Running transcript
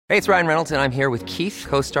Hey, it's Ryan Reynolds, and I'm here with Keith,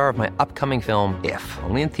 co-star of my upcoming film, If,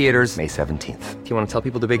 only in theaters May 17th. Do you want to tell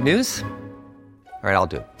people the big news? All right, I'll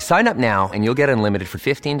do it. Sign up now and you'll get unlimited for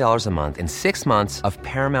 $15 a month and 6 months of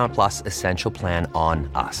Paramount Plus Essential Plan on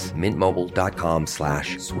us.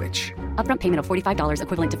 MintMobile.com/switch. Upfront payment of $45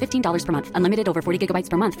 equivalent to $15 per month. Unlimited over 40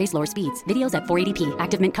 gigabytes per month. Face lower speeds. Videos at 480p.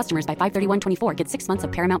 Active Mint customers by 531.24 get 6 months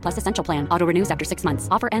of Paramount Plus Essential Plan. Auto renews after 6 months.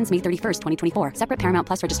 Offer ends May 31st, 2024. Separate Paramount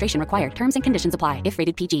Plus registration required. Terms and conditions apply if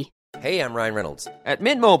rated PG. Hey, I'm Ryan Reynolds. At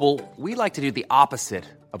Mint Mobile, we like to do the opposite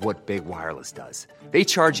of what Big Wireless does. They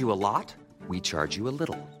charge you a lot. We charge you a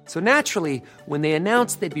little. So naturally, when they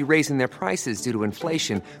announced they'd be raising their prices due to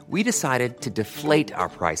inflation, we decided to deflate our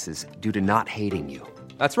prices due to not hating you.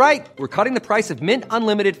 That's right. We're cutting the price of Mint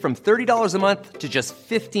Unlimited from $30 a month to just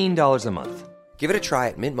 $15 a month. Give it a try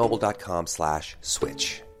at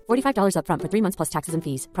mintmobile.com/switch. $45 upfront for 3 months plus taxes and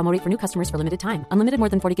fees. Promo rate for new customers for limited time. Unlimited more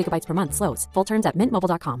than 40 gigabytes per month. Slows full terms at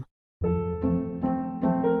mintmobile.com.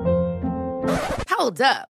 Hold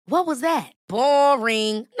up. What was that?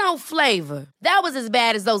 Boring. No flavor. That was as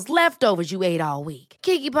bad as those leftovers you ate all week.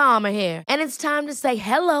 Keke Palmer here. And it's time to say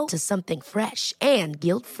hello to something fresh and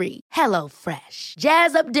guilt-free. Hello Fresh.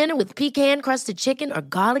 Jazz up dinner with pecan-crusted chicken or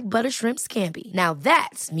garlic butter shrimp scampi. Now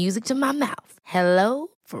that's music to my mouth. Hello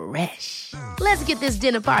Fresh. Let's get this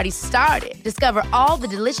dinner party started. Discover all the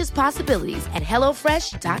delicious possibilities at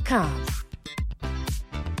hellofresh.com.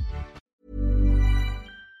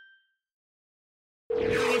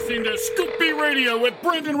 You're listening to Scoop B Radio with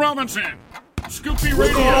Brendan Robinson. Scoop B Radio.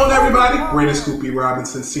 What's going on, everybody? Brendan Scoop B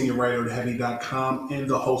Robinson, senior writer at Heavy.com and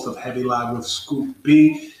the host of Heavy Live with Scoop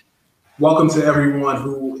B. Welcome to everyone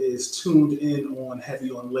who is tuned in on Heavy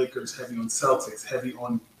on Lakers, Heavy on Celtics, Heavy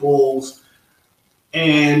on Bulls,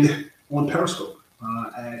 and on Periscope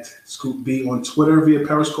at Scoop B on Twitter via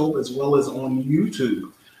Periscope, as well as on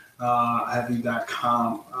YouTube,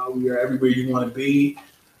 Heavy.com. We are everywhere you want to be.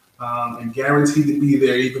 And guaranteed to be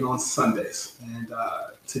there even on Sundays. And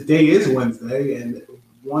today is Wednesday, and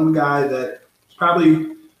one guy that is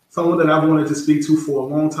probably someone that I've wanted to speak to for a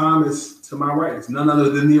long time is to my right. It's none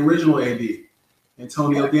other than the original AD,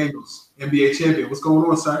 Antonio Daniels, NBA champion. What's going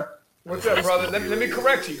on, sir? What's up, brother? Let me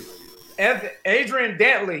correct you. Adrian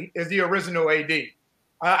Dantley is the original AD.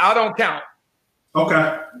 I don't count.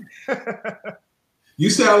 Okay.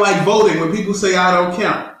 You sound like voting when people say I don't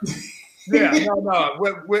count. Yeah, no.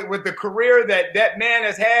 With the career that man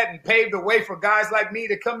has had and paved the way for guys like me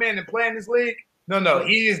to come in and play in this league, no,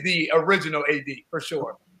 he is the original AD for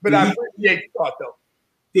sure. But I appreciate the thought, though.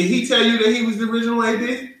 Did he tell you that he was the original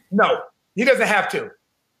AD? No, he doesn't have to.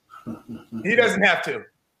 He doesn't have to.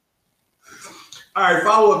 All right,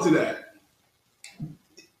 follow up to that.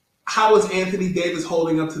 How is Anthony Davis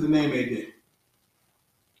holding up to the name AD?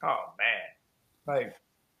 Oh, man.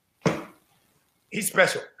 He's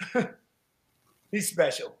special. He's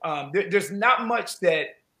special. There's not much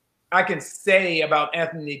that I can say about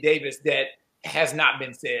Anthony Davis that has not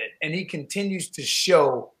been said. And he continues to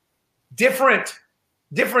show different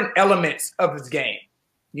elements of his game.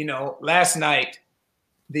 You know, last night,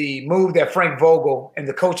 the move that Frank Vogel and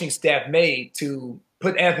the coaching staff made to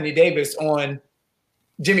put Anthony Davis on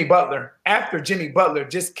Jimmy Butler after Jimmy Butler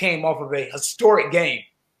just came off of a historic game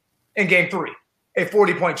in Game 3, a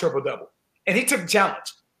 40-point triple-double. And he took the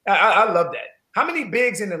challenge. I love that. How many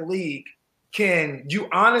bigs in the league can you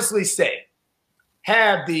honestly say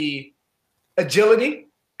have the agility,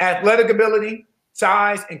 athletic ability,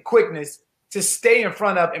 size, and quickness to stay in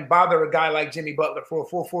front of and bother a guy like Jimmy Butler for a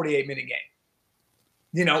full 48-minute game?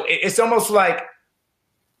 You know, it's almost like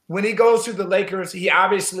when he goes to the Lakers, he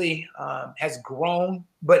obviously has grown,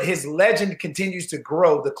 but his legend continues to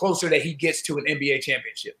grow the closer that he gets to an NBA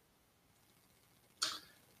championship.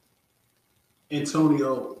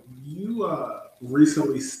 Antonio, you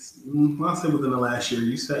recently, I'll say within the last year,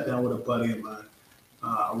 you sat down with a buddy of mine,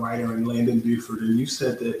 a writer in Landon Buford, and you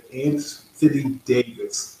said that Anthony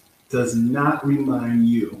Davis does not remind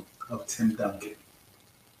you of Tim Duncan.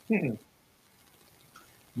 Mm-mm.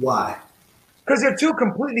 Why? Because they're two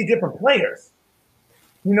completely different players.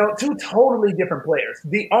 You know, two totally different players.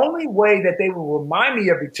 The only way that they will remind me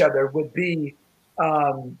of each other would be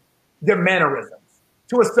their mannerisms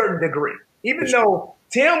to a certain degree. Even though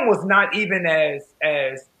Tim was not even as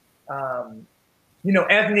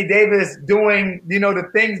Anthony Davis doing, the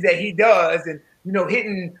things that he does and,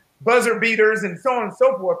 hitting buzzer beaters and so on and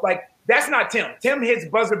so forth. Like, that's not Tim. Tim hits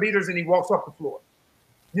buzzer beaters and he walks off the floor,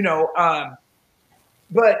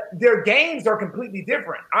 but their games are completely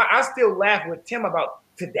different. I still laugh with Tim about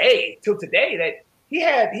today that he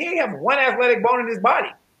didn't have one athletic bone in his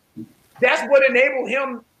body. That's what enabled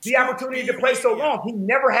him the opportunity to play so long. He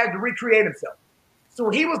never had to recreate himself. So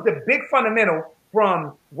he was the big fundamental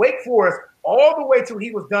from Wake Forest all the way till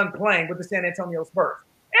he was done playing with the San Antonio Spurs.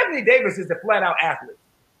 Anthony Davis is a flat-out athlete.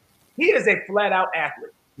 He is a flat-out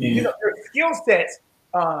athlete. Yeah. Their skill sets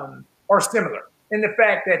are similar in the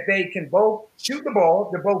fact that they can both shoot the ball.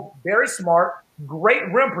 They're both very smart,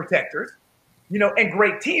 great rim protectors, and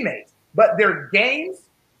great teammates. But their games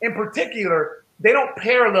in particular, they don't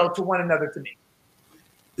parallel to one another to me.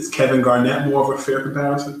 Is Kevin Garnett more of a fair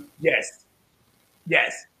comparison? Yes.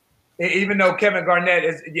 Even though Kevin Garnett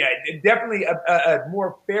is, definitely a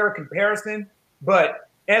more fair comparison, but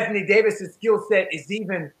Anthony Davis's skill set is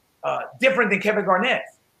even different than Kevin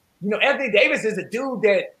Garnett's. Anthony Davis is a dude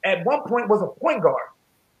that at one point was a point guard,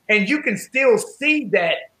 and you can still see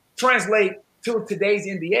that translate to today's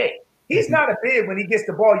NBA. He's not a big when he gets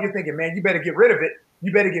the ball. You're thinking, man, you better get rid of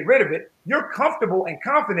it. You're comfortable and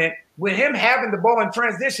confident with him having the ball in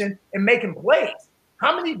transition and making plays.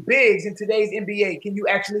 How many bigs in today's NBA can you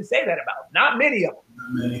actually say that about? Not many of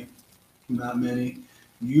them. Not many.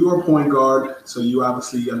 You are point guard, so you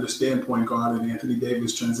obviously understand point guard, and Anthony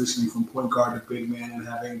Davis transitioning from point guard to big man and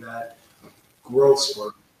having that growth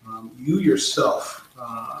spurt. You yourself,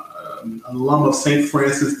 alum of St.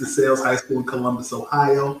 Francis de Sales High School in Columbus,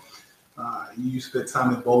 Ohio. You spent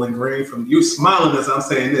time at Bowling Green. You're smiling as I'm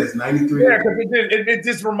saying this, 93. Yeah, because it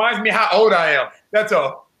just reminds me how old I am. That's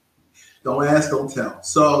all. Don't ask, don't tell.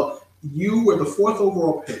 So you were the 4th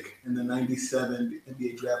overall pick in the 97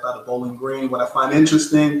 NBA draft out of Bowling Green. What I find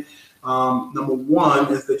interesting, number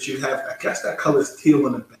one, is that you have, I guess that color is teal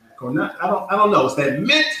in the back. Or not, I don't know. It's that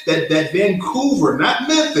mint, that Vancouver, not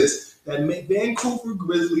Memphis, that Vancouver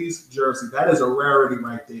Grizzlies jersey. That is a rarity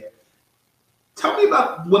right there. Tell me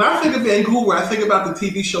about, when I think of Vancouver, I think about the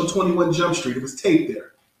TV show 21 Jump Street. It was taped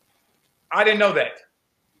there. I didn't know that.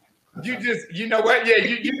 You know what? Yeah,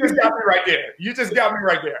 you just got me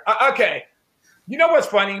right there. Okay. You know what's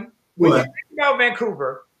funny? When you think about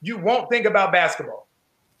Vancouver, you won't think about basketball.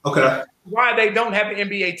 Okay. Why they don't have an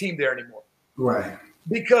NBA team there anymore. Right.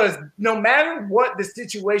 Because no matter what the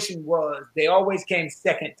situation was, they always came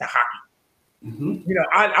second to hockey. Mm-hmm.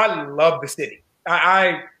 I love the city.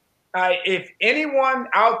 If anyone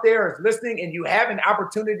out there is listening and you have an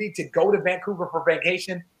opportunity to go to Vancouver for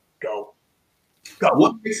vacation, go.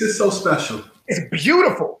 What makes it so special? It's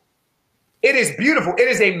beautiful. It is beautiful. It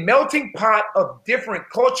is a melting pot of different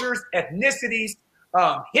cultures, ethnicities,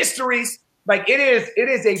 histories. Like it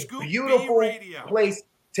is a beautiful place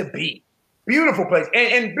to be. Beautiful place.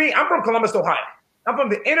 And I'm from Columbus, Ohio. I'm from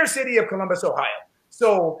the inner city of Columbus, Ohio.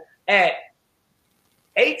 So at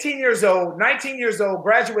 18 years old, 19 years old,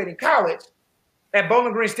 graduating college at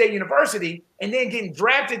Bowling Green State University, and then getting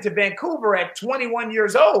drafted to Vancouver at 21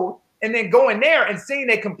 years old, and then going there and seeing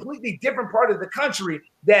a completely different part of the country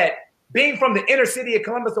that being from the inner city of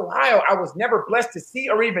Columbus, Ohio, I was never blessed to see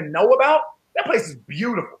or even know about. That place is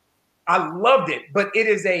beautiful. I loved it, but it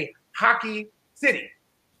is a hockey city.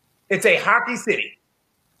 It's a hockey city.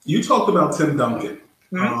 You talked about Tim Duncan,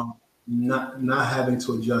 Mm-hmm. not having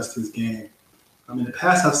to adjust his game. In the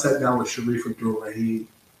past, I've sat down with Sharif Abdul-Rahim.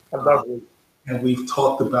 I love it. And we've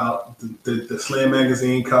talked about the Slam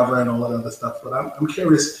magazine cover and all that other stuff. But I'm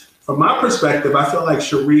curious, from my perspective, I feel like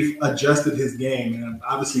Sharif adjusted his game. And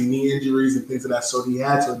obviously knee injuries and things of that sort, he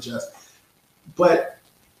had to adjust. But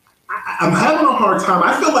I'm having a hard time.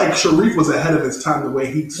 I feel like Sharif was ahead of his time the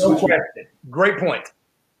way he switched. No question. Great point.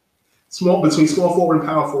 Between small forward and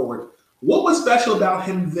power forward. What was special about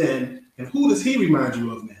him then, and who does he remind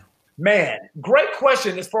you of now? Man, great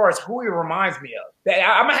question as far as who he reminds me of.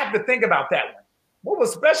 I'm going to have to think about that one. What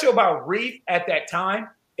was special about Reef at that time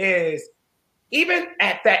is even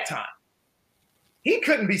at that time, he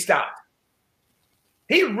couldn't be stopped.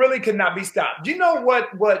 He really could not be stopped. You know what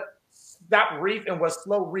stopped Reef and what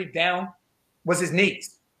slowed Reef down was his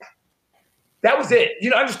knees. That was it.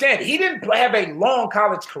 Understand, he didn't have a long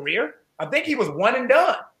college career. I think he was one and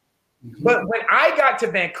done. Mm-hmm. But when I got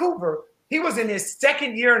to Vancouver, he was in his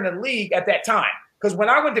second year in the league at that time. Because when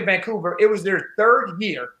I went to Vancouver, it was their third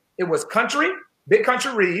year. It was Big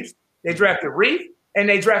Country Reeves. They drafted Reef, and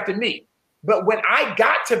they drafted me. But when I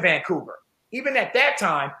got to Vancouver, even at that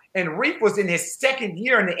time, and Reef was in his second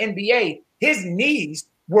year in the NBA, his knees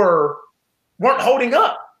weren't holding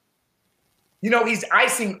up. He's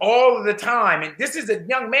icing all of the time. And this is a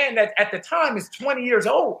young man that at the time is 21 years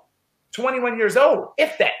old,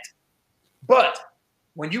 if that. But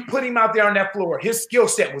when you put him out there on that floor, his skill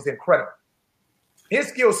set was incredible.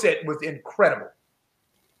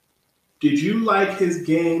 Did you like his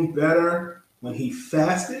game better when he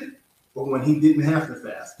fasted or when he didn't have to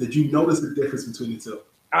fast? Did you notice the difference between the two?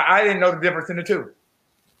 I didn't know the difference in the two.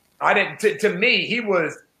 I didn't. To me, he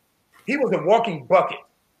was He was a walking bucket.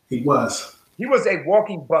 He was. He was a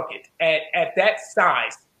walking bucket at that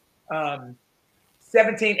size.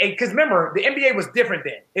 17, 8. Because remember, the NBA was different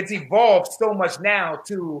then. It's evolved so much now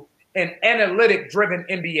to an analytic-driven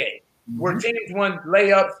NBA where teams won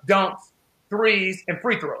layups, dunks, threes, and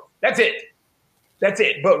free throws. That's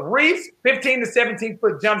it. But Reeves, 15 to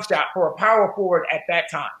 17-foot jump shot for a power forward at that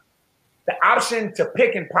time. The option to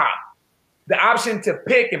pick and pop. The option to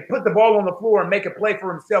pick and put the ball on the floor and make a play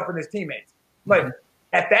for himself and his teammates. Like,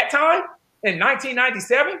 at that time, in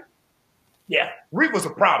 1997, yeah, Reeves was a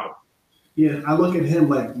problem. Yeah, I look at him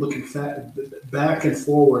like looking back and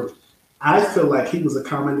forward. I feel like he was a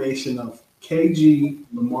combination of KG,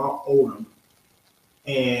 Lamar Odom,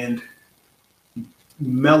 and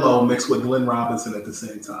Melo mixed with Glenn Robinson at the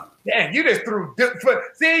same time. Damn, you just threw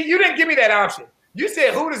 – see, you didn't give me that option. You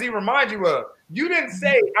said, who does he remind you of? You didn't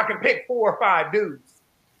say I can pick 4 or 5 dudes.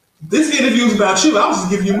 This interview is about you. I was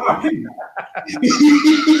just giving you my opinion.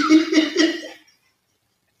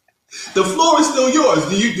 The floor is still yours.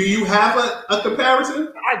 Do you have a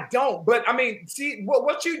comparison? I don't. But, I mean, see,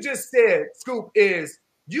 what you just said, Scoop, is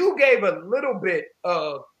you gave a little bit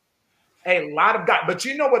of a lot of guys. But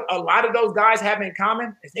you know what a lot of those guys have in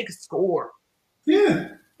common? Is they could score. Yeah.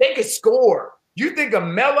 They could score. You think of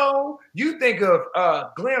Melo. You think of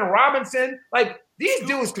Glenn Robinson. Like, these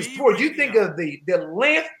dudes could score. You think of the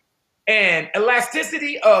length and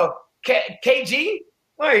elasticity of KG.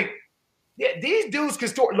 Like, yeah, these dudes could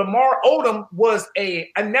score. Lamar Odom was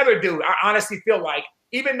another dude. I honestly feel like,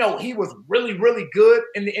 even though he was really, really good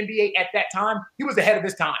in the NBA at that time, he was ahead of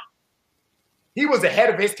his time. He was ahead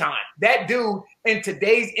of his time. That dude in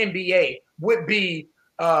today's NBA would be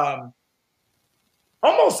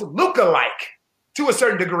almost Luka-like to a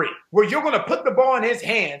certain degree, where you're going to put the ball in his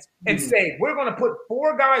hands and say, we're going to put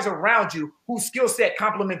 4 guys around you whose skill set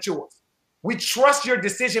complements yours. We trust your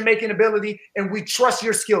decision-making ability, and we trust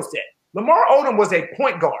your skill set. Lamar Odom was a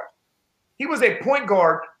point guard. He was a point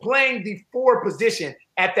guard playing the 4 position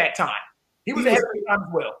at that time. He was ahead of his time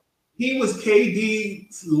as well. He was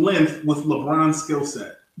KD's length with LeBron's skill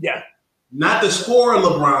set. Yeah. Not the scorer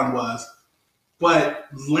LeBron was, but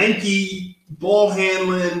lanky, ball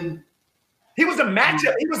handling. He was a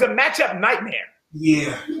matchup. He was a matchup nightmare.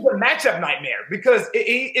 Yeah. He was a matchup nightmare because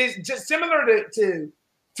he is just similar to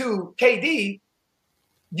KD.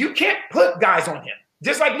 You can't put guys on him,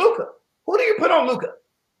 just like Luka. Who do you put on Luka?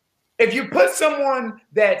 If you put someone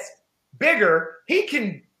that's bigger, he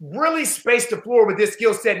can really space the floor with his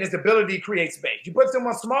skill set and his ability to create space. You put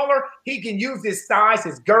someone smaller, he can use his size,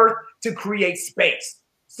 his girth to create space.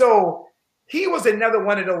 So he was another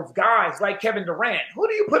one of those guys like Kevin Durant. Who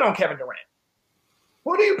do you put on Kevin Durant?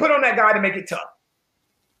 Who do you put on that guy to make it tough?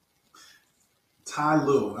 Ty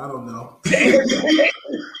Lue. I don't know.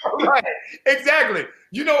 Right. Exactly.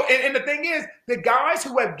 You know, and the thing is, the guys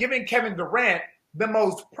who have given Kevin Durant the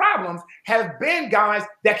most problems have been guys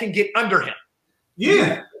that can get under him.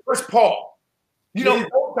 Yeah. Chris Paul. You know,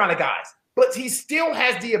 those kind of guys. But he still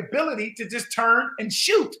has the ability to just turn and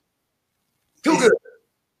shoot. Too good.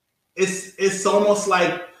 It's almost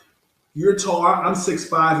like you're tall. I'm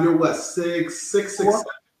 6'5". You're what, 6'6", 6'7"?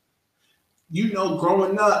 You know,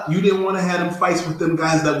 growing up, you didn't want to have them fights with them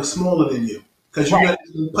guys that were smaller than you. Because you got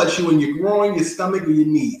to punch you in your groin, your stomach, or your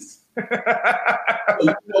knees. So,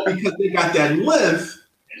 you know, because they got that length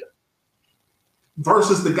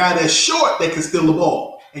versus the guy that's short that can steal the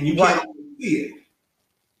ball. And you can't see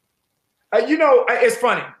it. You know, it's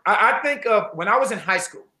funny. I think of when I was in high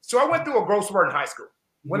school. So I went through a growth spurt in high school.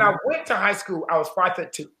 When I went to high school, I was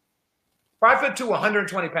 5'2". 5'2",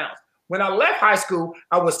 120 pounds. When I left high school,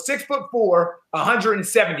 I was 6'4",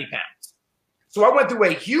 170 pounds. So I went through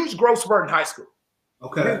a huge growth spurt in high school.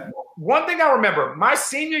 Okay. One thing I remember, my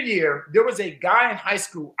senior year, there was a guy in high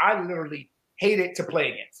school I literally hated to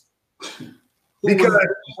play against. Because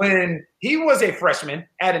when he was a freshman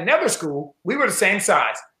at another school, we were the same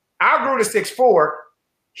size. I grew to 6'4".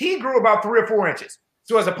 He grew about 3 or 4 inches.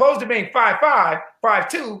 So as opposed to being 5'5",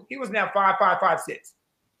 5'2", he was now 5'5", 5'6".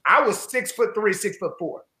 I was 6'3",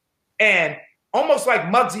 6'4". And almost like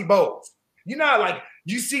Muggsy Bogues. You know, like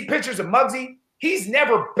you see pictures of Muggsy, he's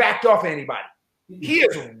never backed off anybody. He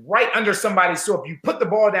is right under somebody. So if you put the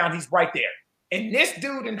ball down, he's right there. And this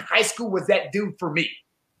dude in high school was that dude for me.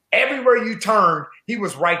 Everywhere you turned, he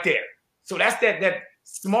was right there. So that's that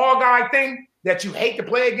small guy thing that you hate to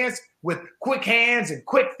play against with quick hands and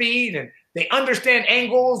quick feet, and they understand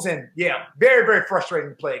angles, and yeah, very, very frustrating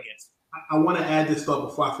to play against. I want to add this thought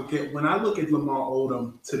before I forget. When I look at Lamar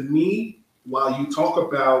Odom, to me, while you talk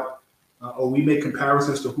about or we make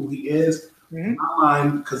comparisons to who he is, In my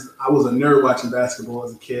mind, because I was a nerd watching basketball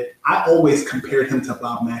as a kid, I always compared him to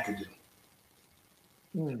Bob McAdoo.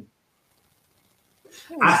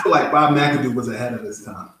 I feel like Bob McAdoo was ahead of his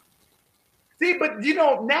time. See, but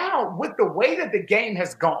now with the way that the game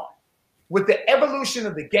has gone, with the evolution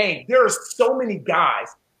of the game, there are so many guys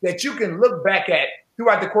that you can look back at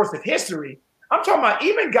throughout the course of history. I'm talking about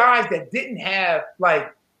even guys that didn't have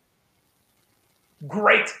like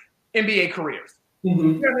great NBA careers. You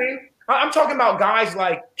know what I mean? I'm talking about guys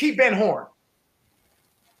like Keith Van Horn,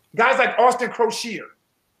 guys like Austin Crocier,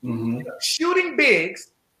 shooting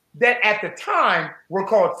bigs that at the time were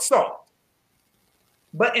called soft.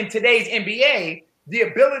 But in today's NBA, the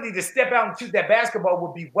ability to step out and shoot that basketball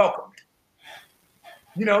would be welcomed.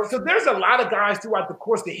 So there's a lot of guys throughout the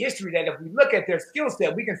course of history that if we look at their skill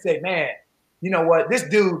set, we can say, man, you know what, this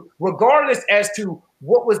dude, regardless as to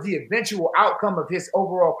what was the eventual outcome of his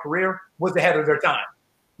overall career, was ahead of their time.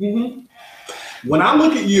 When I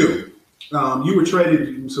look at you, you were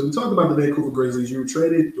traded. So we talked about the Vancouver Grizzlies. You were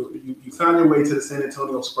traded. You found your way to the San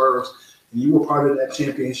Antonio Spurs, and you were part of that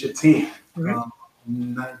championship team. The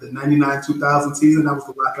 99-2000 season, that was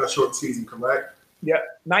the lockout short season, correct?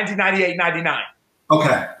 Yep, 1998-99.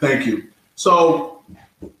 Okay, thank you. So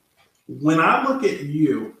when I look at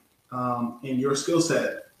you and your skill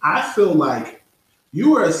set, I feel like you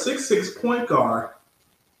were a 6'6" point guard,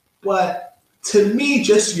 but to me,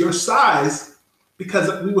 just your size,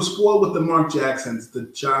 because we were spoiled with the Mark Jacksons, the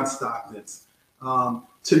John Stocktons.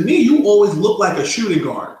 To me, you always looked like a shooting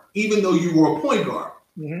guard, even though you were a point guard.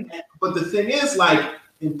 But the thing is, like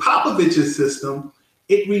in Popovich's system,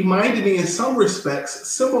 it reminded me in some respects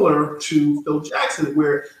similar to Phil Jackson,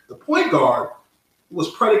 where the point guard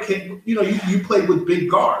was predicated, you played with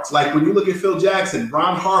big guards. Like when you look at Phil Jackson,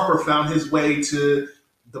 Ron Harper found his way to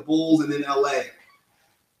the Bulls and then LA.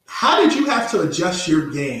 How did you have to adjust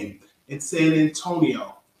your game in San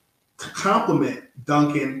Antonio to complement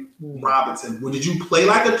Duncan Robinson? Well, did you play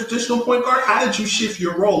like a traditional point guard? How did you shift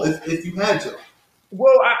your role if you had to?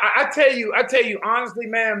 Well, I tell you honestly,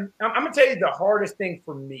 man, I'm going to tell you the hardest thing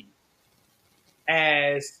for me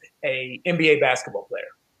as a NBA basketball player.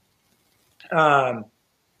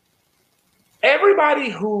 Everybody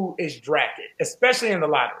who is drafted, especially in the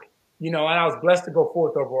lottery, and I was blessed to go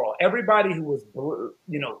fourth overall. Everybody who was,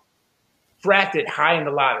 drafted high in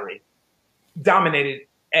the lottery dominated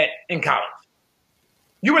in college.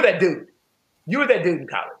 You were that dude. You were that dude in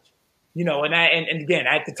college. And again,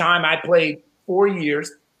 at the time I played 4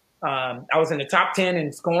 years. I was in the top 10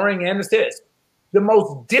 in scoring and assists. The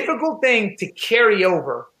most difficult thing to carry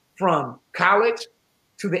over from college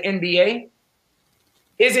to the NBA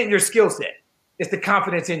isn't your skill set. It's the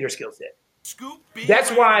confidence in your skill set.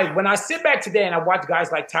 That's why when I sit back today and I watch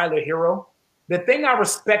guys like Tyler Hero, the thing I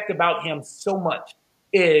respect about him so much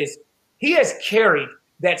is he has carried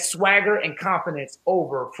that swagger and confidence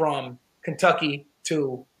over from Kentucky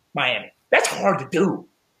to Miami. That's hard to do.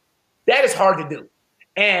 That is hard to do.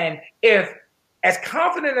 And if, as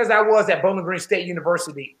confident as I was at Bowling Green State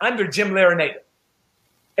University under Jim Larineda,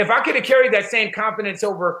 if I could have carried that same confidence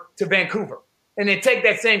over to Vancouver and then take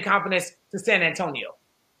that same confidence to San Antonio,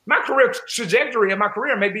 my career trajectory of my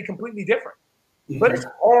career may be completely different. But it's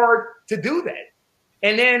hard to do that.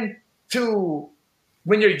 And then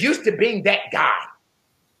when you're used to being that guy,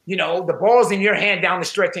 the ball's in your hand down the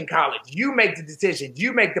stretch in college. You make the decisions.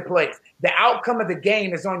 You make the plays. The outcome of the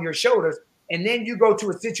game is on your shoulders. And then you go to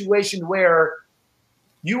a situation where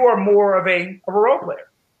you are more of a role player,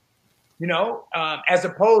 as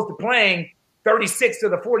opposed to playing 36 to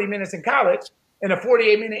the 40 minutes in college in a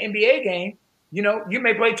 48-minute NBA game. You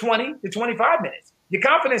may play 20 to 25 minutes. Your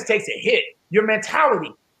confidence takes a hit. Your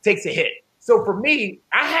mentality takes a hit. So for me,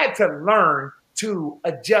 I had to learn to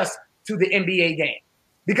adjust to the NBA game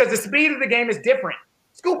because the speed of the game is different.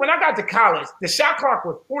 Scoop, when I got to college, the shot clock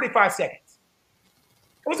was 45 seconds.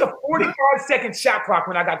 It was a 45-second shot clock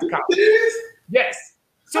when I got to college. It is? Yes.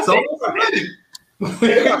 So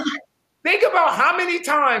think about how many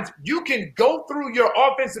times you can go through your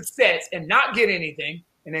offensive sets and not get anything,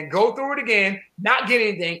 and then go through it again, not get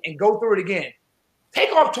anything, and go through it again.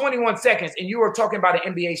 Take off 21 seconds, and you are talking about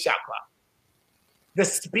an NBA shot clock. The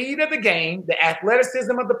speed of the game, the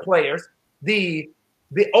athleticism of the players, the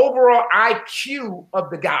overall IQ of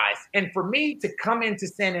the guys. And for me to come into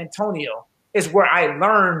San Antonio is where I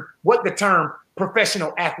learned what the term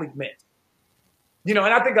professional athlete meant. And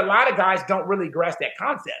I think a lot of guys don't really grasp that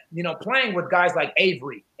concept. Playing with guys like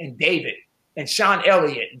Avery and David and Sean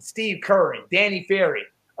Elliott and Steve Kerr and Danny Ferry,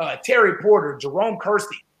 Terry Porter, Jerome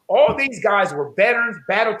Kersey. All these guys were veterans,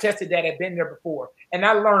 battle-tested that had been there before. And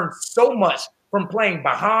I learned so much from playing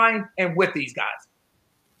behind and with these guys.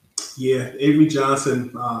 Yeah, Avery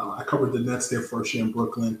Johnson. I covered the Nets their first year in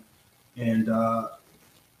Brooklyn, and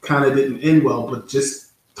kind of didn't end well. But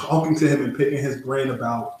just talking to him and picking his brain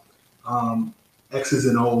about X's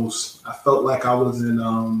and O's, I felt like I was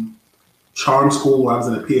in charm school where I was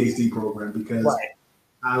in a PhD program because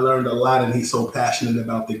I learned a lot, and he's so passionate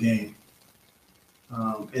about the game.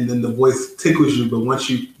 And then the voice tickles you, but once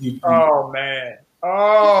you oh man,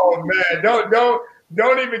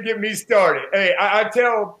 don't even get me started. Hey, I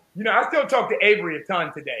still talk to Avery a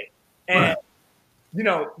ton today, and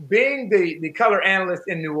being the color analyst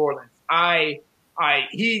in New Orleans,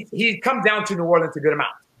 he comes down to New Orleans a good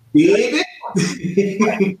amount.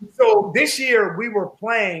 So this year we were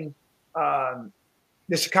playing the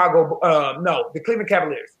Cleveland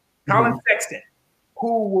Cavaliers. Colin Sexton,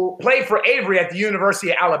 who played for Avery at the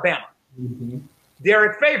University of Alabama.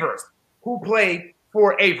 Derek Favors, who played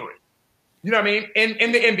for Avery. You know what I mean?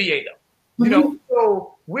 In the NBA, though.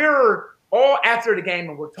 So we're all after the game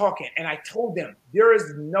and we're talking. And I told them there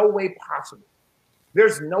is no way possible.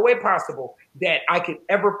 There's no way possible that I could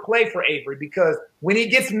ever play for Avery because when he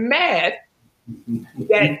gets mad,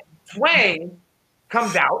 that twang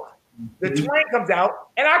comes out. The twang comes out,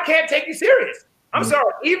 and I can't take you serious. I'm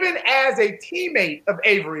sorry. Even as a teammate of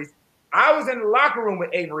Avery's, I was in the locker room with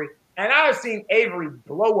Avery, and I've seen Avery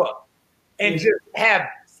blow up and just have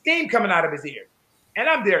steam coming out of his ears. And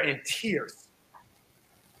I'm there in tears.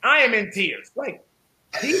 I am in tears. Like,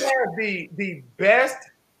 he has the best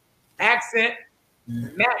accent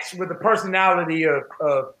matched with the personality of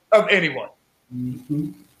anyone.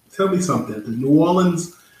 Tell me something. The New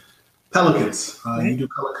Orleans Pelicans, you do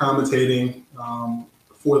color commentating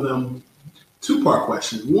for them. Two-part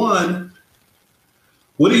question. One,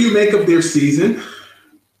 what do you make of their season?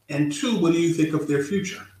 And two, what do you think of their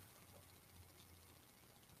future?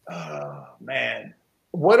 Oh, man.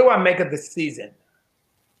 What do I make of the season?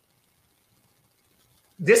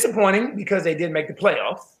 Disappointing because they did make the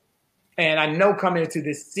playoffs. And I know coming into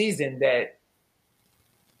this season that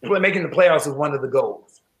making the playoffs is one of the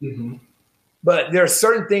goals. But there are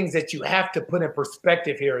certain things that you have to put in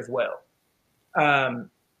perspective here as well.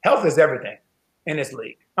 Health is everything in this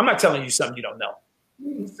league. I'm not telling you something you don't know.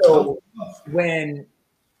 So when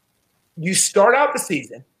you start out the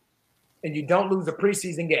season and you don't lose a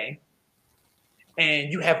preseason game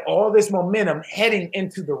and you have all this momentum heading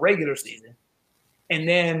into the regular season, and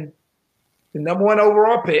then the number one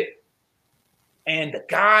overall pick and the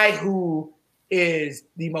guy who is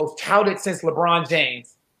the most touted since LeBron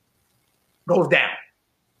James goes down,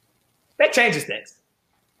 that changes things.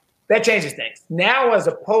 That changes things. Now, as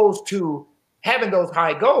opposed to having those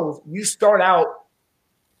high goals, you start out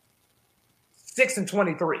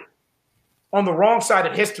 6-23 on the wrong side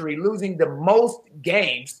of history, losing the most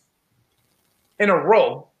games in a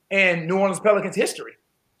row in New Orleans Pelicans history.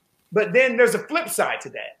 But then there's a flip side to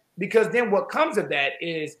that, because then what comes of that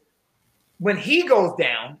is when he goes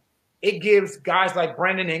down, it gives guys like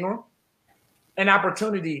Brandon Ingram an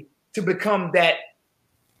opportunity to become that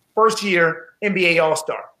first-year NBA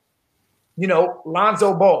All-Star.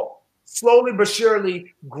 Lonzo Ball, slowly but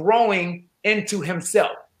surely growing into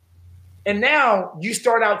himself. And now you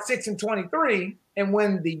start out 6-23, and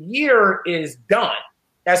when the year is done,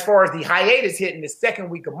 as far as the hiatus hit in the second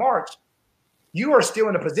week of March, you are still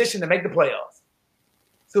in a position to make the playoffs.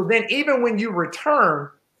 So then even when you return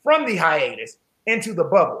from the hiatus into the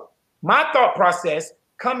bubble, my thought process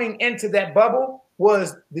coming into that bubble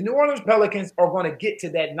was the New Orleans Pelicans are going to get to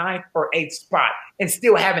that 9th or 8th spot and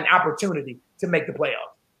still have an opportunity to make the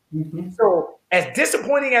playoffs. So as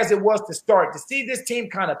disappointing as it was to start, to see this team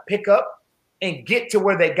kind of pick up and get to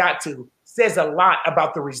where they got to says a lot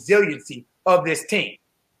about the resiliency of this team.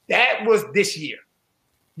 That was this year.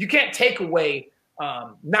 You can't take away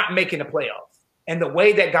not making the playoffs and the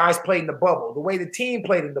way that guys played in the bubble, the way the team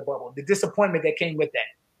played in the bubble, the disappointment that came with that.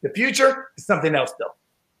 The future is something else, though.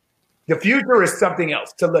 The future is something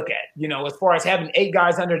else to look at, as far as having 8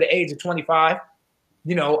 guys under the age of 25,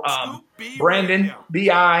 Brandon,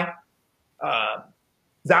 B.I.,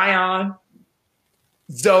 Zion,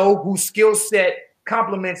 Zoe, whose skill set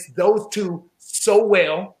complements those two so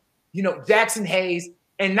well, Jackson Hayes,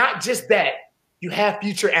 and not just that, you have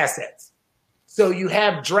future assets. So you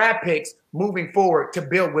have draft picks moving forward to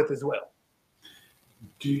build with as well.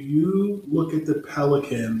 Do you look at the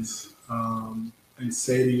Pelicans and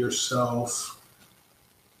say to yourself,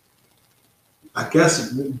 I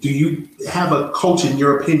guess, do you have a coach in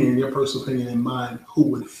your opinion, your personal opinion in mind, who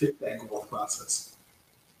would fit that growth process?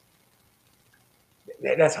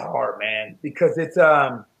 That's hard, man, because it's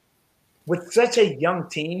with such a young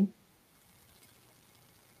team,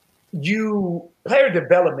 player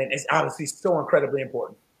development is obviously so incredibly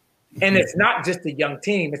important. And it's not just a young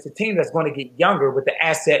team. It's a team that's going to get younger with the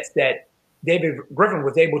assets that David Griffin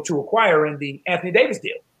was able to acquire in the Anthony Davis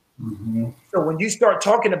deal. Mm-hmm. So when you start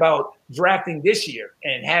talking about drafting this year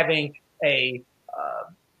and having a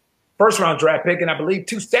first-round draft pick and I believe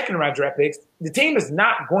 2 second-round draft picks, the team is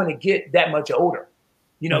not going to get that much older.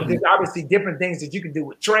 There's obviously different things that you can do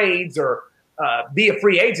with trades or be a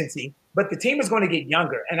free agency, but the team is going to get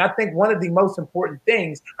younger. And I think one of the most important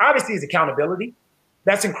things, obviously, is accountability.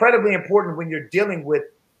 That's incredibly important when you're dealing with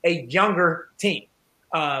a younger team,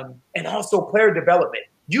 and also player development.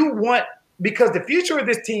 Because the future of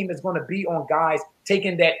this team is going to be on guys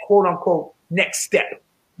taking that quote-unquote next step.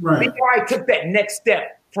 Right. B.Y. took that next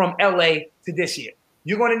step from L.A. to this year.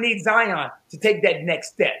 You're going to need Zion to take that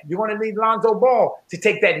next step. You're going to need Lonzo Ball to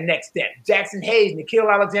take that next step. Jackson Hayes,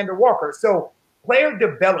 Nickeil Alexander-Walker. So player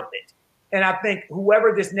development. And I think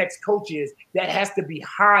whoever this next coach is, that has to be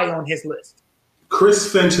high on his list.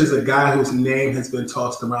 Chris Finch is a guy whose name has been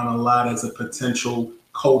tossed around a lot as a potential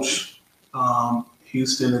coach.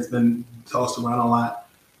 Houston has been tossed around a lot.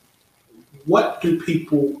 What do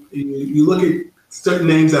people – you look at certain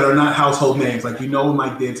names that are not household names, like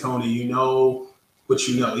Mike D'Antoni, what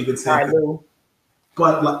even Sam.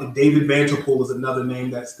 But like David Vanterpool is another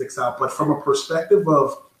name that sticks out. But from a perspective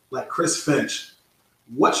of like Chris Finch,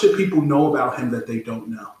 what should people know about him that they don't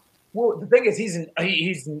know? Well, the thing is, he's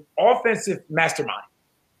an offensive mastermind.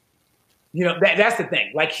 That's the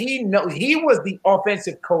thing. Like he was the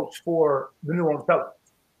offensive coach for the New Orleans Pelicans.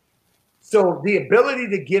 So the ability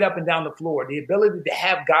to get up and down the floor, the ability to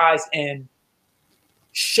have guys in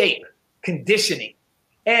shape, conditioning.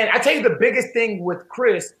 And I tell you the biggest thing with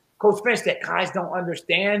Coach Finch, that guys don't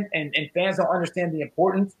understand and fans don't understand the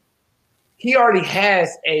importance. He already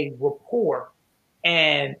has a rapport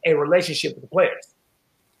and a relationship with the players.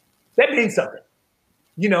 That means something.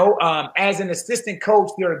 As an assistant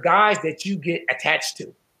coach, there are guys that you get attached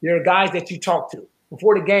to. There are guys that you talk to.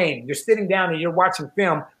 Before the game, you're sitting down and you're watching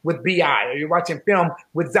film with B.I. or you're watching film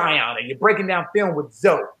with Zion or you're breaking down film with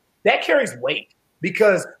Zoe. That carries weight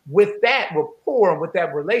because with that rapport and with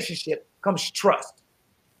that relationship comes trust.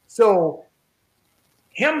 So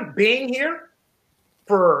him being here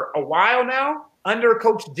for a while now under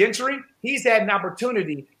Coach Gentry, he's had an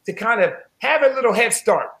opportunity to kind of have a little head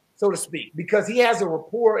start, so to speak, because he has a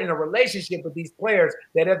rapport and a relationship with these players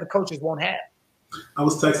that other coaches won't have. I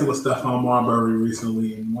was texting with Stephon Marbury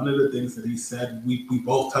recently, and one of the things that he said, we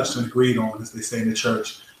both touched and agreed on, as they say in the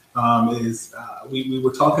church, is we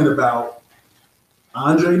were talking about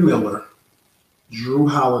Andre Miller, Drew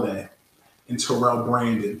Holiday, and Terrell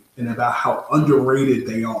Brandon, and about how underrated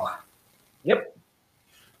they are. Yep.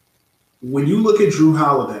 When you look at Drew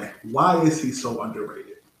Holiday, why is he so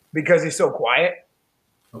underrated? Because he's so quiet.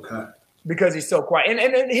 Okay. Because he's so quiet.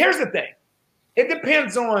 And here's the thing. It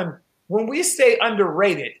depends on when we say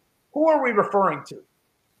underrated, who are we referring to?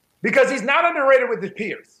 Because he's not underrated with his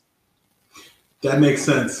peers. That makes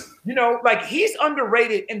sense. Like he's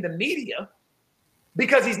underrated in the media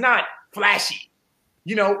because he's not flashy,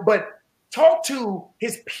 but talk to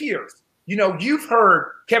his peers. You've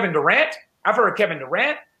heard Kevin Durant. I've heard Kevin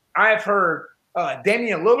Durant. I've heard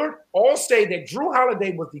Damian Lillard all say that Drew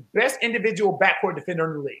Holiday was the best individual backcourt defender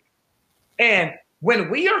in the league. And when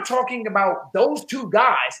we are talking about those two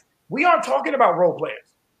guys, we aren't talking about role players.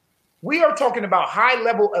 We are talking about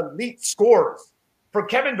high-level elite scorers. For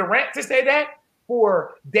Kevin Durant to say that,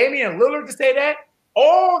 for Damian Lillard to say that,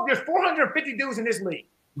 there's 450 dudes in this league.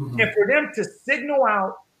 Mm-hmm. And for them to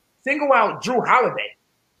single out Drew Holiday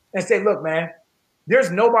and say, look, man, there's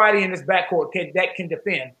nobody in this backcourt that can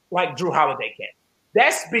defend like Drew Holiday can.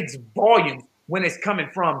 That speaks volumes when it's coming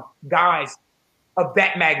from guys of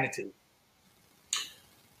that magnitude.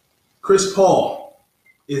 Chris Paul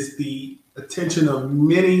is the attention of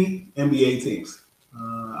many NBA teams.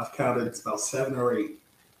 I've counted it's about 7 or 8.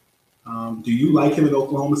 Do you like him in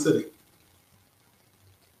Oklahoma City?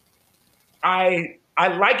 I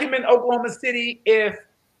like him in Oklahoma City if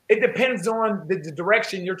it depends on the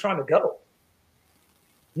direction you're trying to go.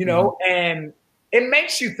 And it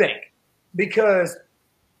makes you think because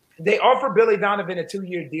they offered Billy Donovan a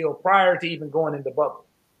 2-year deal prior to even going in the bubble.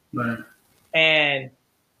 Right. And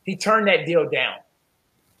he turned that deal down.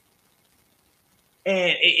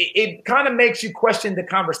 And it kind of makes you question the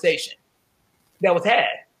conversation that was had.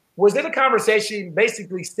 Was it a conversation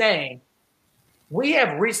basically saying, we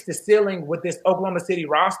have reached the ceiling with this Oklahoma City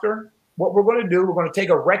roster. What we're going to do, we're going to take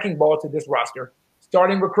a wrecking ball to this roster,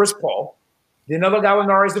 starting with Chris Paul. Danilo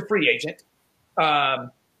Gallinari is a free agent.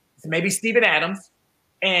 Maybe Steven Adams.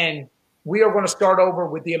 And we are going to start over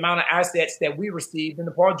with the amount of assets that we received in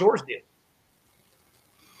the Paul George deal.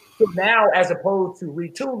 So now, as opposed to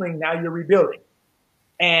retooling, now you're rebuilding.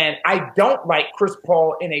 And I don't like Chris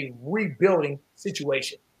Paul in a rebuilding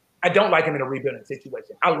situation. I don't like him in a rebuilding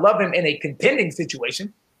situation. I love him in a contending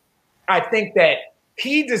situation. I think that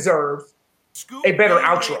he deserves a better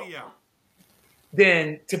outro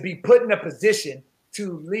than to be put in a position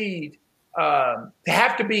to lead, to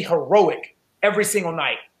have to be heroic every single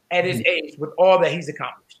night at his age with all that he's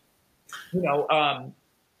accomplished.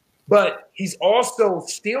 But he's also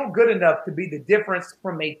still good enough to be the difference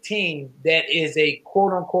from a team that is a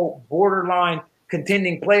quote-unquote borderline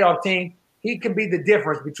contending playoff team. He can be the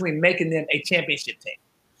difference between making them a championship team.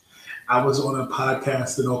 I was on a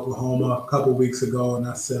podcast in Oklahoma a couple weeks ago, and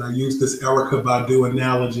I said I used this Erykah Badu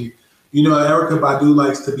analogy. Erykah Badu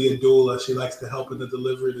likes to be a doula. She likes to help in the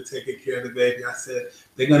delivery, to taking care of the baby. I said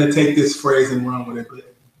they're going to take this phrase and run with it.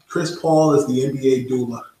 But Chris Paul is the NBA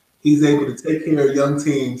doula. He's able to take care of young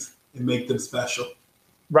teams and make them special.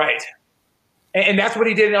 Right. And that's what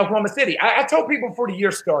he did in Oklahoma City. I told people before the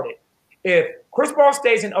year started, if Chris Paul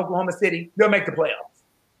stays in Oklahoma City, they'll make the playoffs.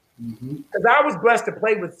 Because I was blessed to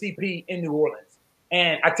play with CP in New Orleans.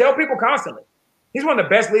 And I tell people constantly, he's one of the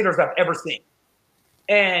best leaders I've ever seen.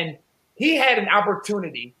 And he had an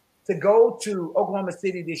opportunity to go to Oklahoma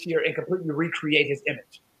City this year and completely recreate his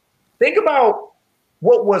image. Think about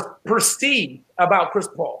what was perceived about Chris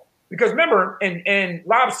Paul. Because remember, in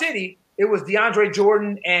Lob City, it was DeAndre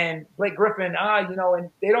Jordan and Blake Griffin, and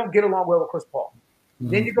they don't get along well with Chris Paul.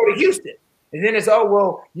 Then you go to Houston, and then it's,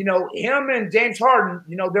 him and James Harden,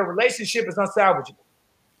 their relationship is unsalvageable.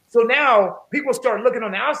 So now people start looking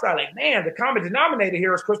on the outside like, man, the common denominator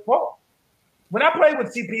here is Chris Paul. When I played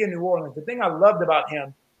with CP in New Orleans, the thing I loved about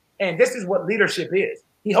him, and this is what leadership is,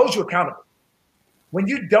 he holds you accountable. When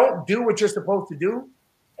you don't do what you're supposed to do,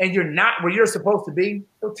 and you're not where you're supposed to be,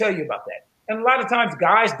 he'll tell you about that. And a lot of times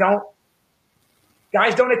guys don't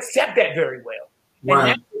accept that very well. Right. And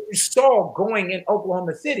that's what you saw going in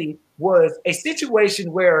Oklahoma City was a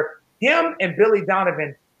situation where him and Billy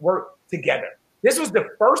Donovan worked together. This was the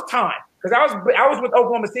first time, because I was with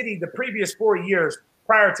Oklahoma City the previous 4 years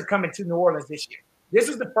prior to coming to New Orleans this year. This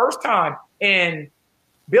was the first time in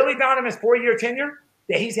Billy Donovan's 4-year tenure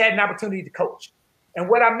that he's had an opportunity to coach. And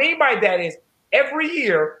what I mean by that is, every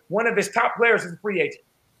year, one of his top players is a free agent.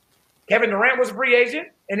 Kevin Durant was a free agent,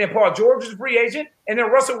 and then Paul George was a free agent, and then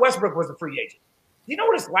Russell Westbrook was a free agent. You know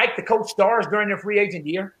what it's like to coach stars during their free agent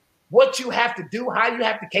year? What you have to do, how you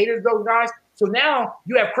have to cater to those guys. So now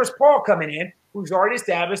you have Chris Paul coming in, who's already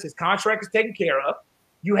established. His contract is taken care of.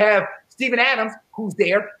 You have Steven Adams, who's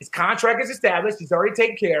there. His contract is established. He's already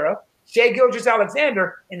taken care of. Shai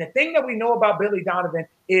Gilgeous-Alexander. And the thing that we know about Billy Donovan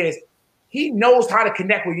is he knows how to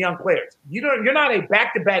connect with young players. You're not a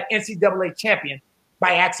back-to-back NCAA champion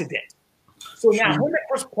by accident. So now him and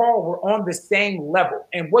Chris Paul were on the same level.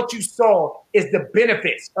 And what you saw is the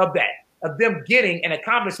benefits of that, of them getting and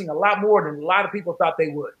accomplishing a lot more than a lot of people thought they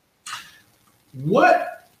would.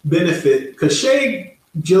 What benefit? Because Shai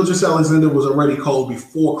Gilgeous-Alexander was already cold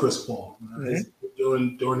before Chris Paul.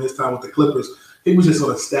 During his time with the Clippers, he was just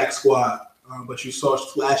on a stacked squad. But you saw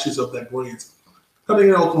flashes of that brilliance. Coming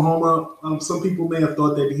in Oklahoma, some people may have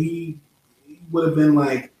thought that he would have been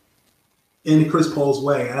like in Chris Paul's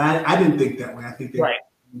way. And I didn't think that way. I think they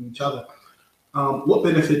each other. What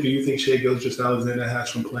benefit do you think Shai Gilgeous-Alexander has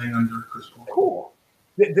from playing under Chris Paul? Cool.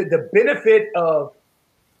 The benefit of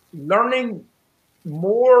learning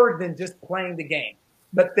more than just playing the game,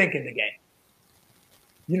 but thinking the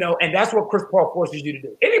game. And that's what Chris Paul forces you to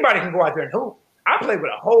do. Anybody can go out there and hoop. I played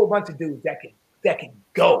with a whole bunch of dudes that can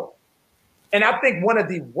go. And I think one of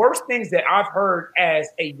the worst things that I've heard as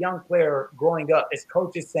a young player growing up is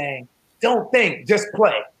coaches saying, don't think, just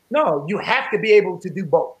play. No, you have to be able to do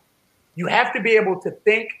both. You have to be able to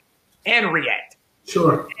think and react.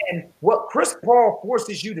 Sure. And what Chris Paul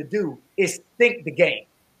forces you to do is think the game.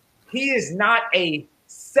 He is not a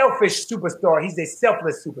selfish superstar. He's a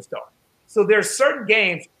selfless superstar. So there's certain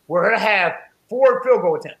games where he'll have 4 field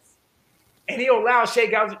goal attempts, and he'll allow Shai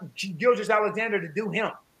Gilgeous-Alexander to do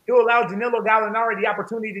him. He'll allow Danilo Gallinari the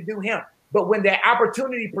opportunity to do him. But when that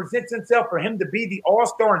opportunity presents himself for him to be the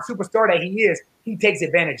all-star and superstar that he is, he takes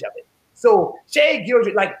advantage of it. So Shai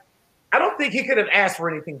Gilgeous, I don't think he could have asked for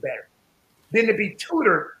anything better than to be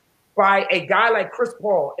tutored by a guy like Chris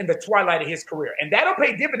Paul in the twilight of his career. And that'll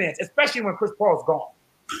pay dividends, especially when Chris Paul's gone.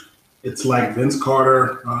 It's like Vince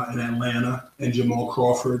Carter in Atlanta and Jamal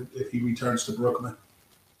Crawford if he returns to Brooklyn.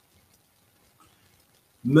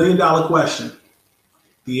 $1 million question.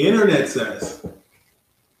 The internet says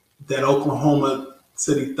that Oklahoma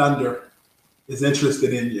City Thunder is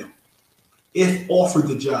interested in you. If offered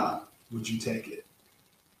the job, would you take it?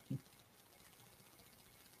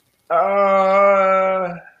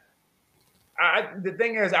 The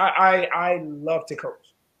thing is, I love to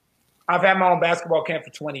coach. I've had my own basketball camp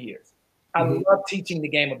for 20 years. I love teaching the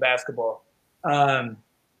game of basketball. And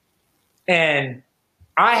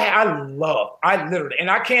I literally, and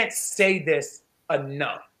I can't say this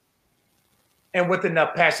enough and with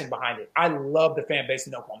enough passion behind it. I love the fan base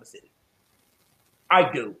in Oklahoma City. I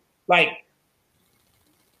do. Like,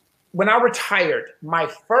 when I retired, my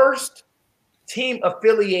first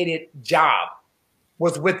team-affiliated job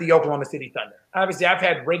was with the Oklahoma City Thunder. Obviously, I've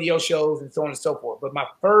had radio shows and so on and so forth, but my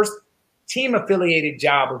first team-affiliated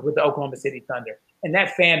job was with the Oklahoma City Thunder. And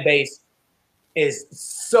that fan base is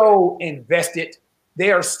so invested.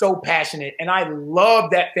 They are so passionate. And I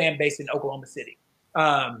love that fan base in Oklahoma City.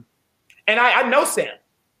 And I know Sam.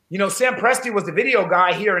 You know, Sam Presti was the video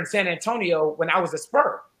guy here in San Antonio when I was a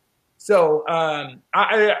Spur. So, of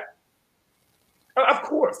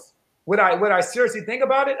course, would I seriously think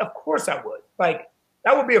about it? Of course I would. Like,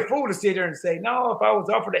 that would be a fool to sit there and say, no, if I was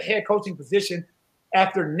offered a head coaching position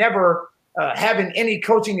after never having any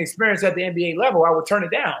coaching experience at the NBA level, I would turn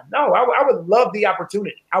it down. No, I would love the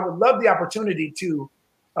opportunity. I would love the opportunity to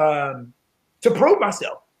prove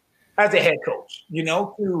myself as a head coach, you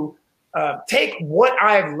know, to take what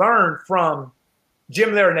I've learned from Jim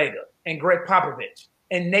Larinaga and Greg Popovich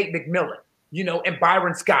and Nate McMillan, you know, and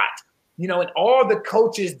Byron Scott, you know, and all the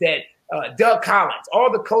coaches that Doug Collins,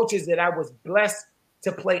 all the coaches that I was blessed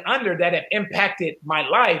to play under that have impacted my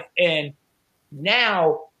life, and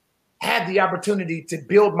now have the opportunity to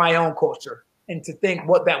build my own culture and to think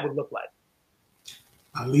what that would look like.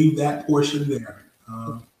 I leave that portion there,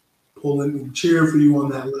 pulling, cheering for you on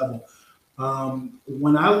that level.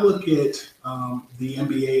 When I look at the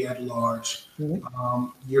NBA at large,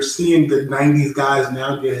 you're seeing the 90s guys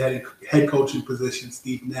now get head coaching positions,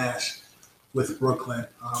 Steve Nash with Brooklyn,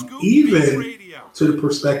 even to the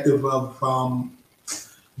perspective of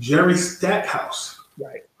Jerry Stackhouse.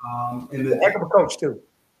 Right. And a heck of a coach, too.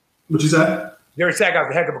 What you said? Jerry Stackhouse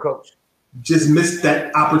is a heck of a coach. Just missed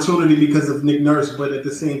that opportunity because of Nick Nurse, but at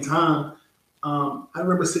the same time, I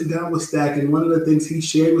remember sitting down with Stack, and one of the things he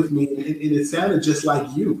shared with me, and it sounded just like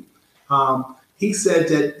you. He said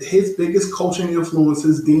that his biggest coaching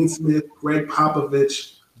influences, Dean Smith, Greg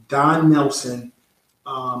Popovich, Don Nelson,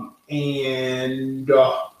 and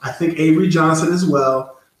I think Avery Johnson as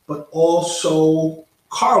well, but also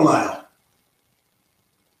Carlisle.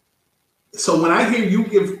 So when I hear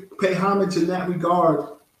you pay homage in that regard,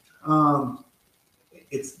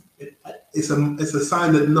 it's a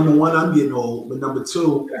sign that, number one, I'm getting old, but number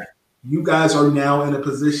two, you guys are now in a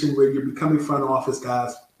position where you're becoming front office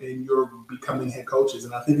guys and you're becoming head coaches,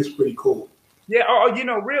 and I think it's pretty cool. Yeah, you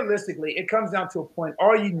know, realistically, it comes down to a point.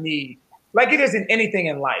 All you need, like it is in anything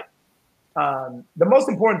in life, the most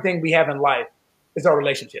important thing we have in life is our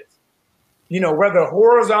relationships. You know, whether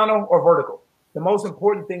horizontal or vertical, the most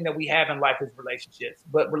important thing that we have in life is relationships.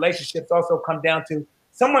 But relationships also come down to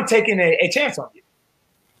someone taking a chance on you.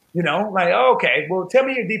 You know, like, okay, well, tell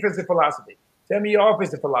me your defensive philosophy. Tell me your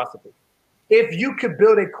offensive philosophy. If you could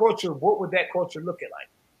build a culture, what would that culture look like?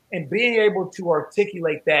 And being able to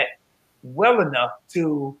articulate that well enough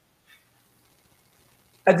to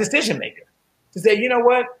a decision maker to say, you know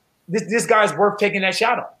what, this guy's worth taking that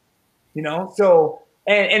shot on. You know, so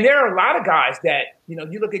and there are a lot of guys that, you know,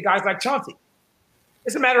 you look at guys like Chauncey.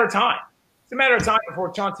 It's a matter of time. It's a matter of time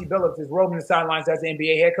before Chauncey Billups is roaming the sidelines as an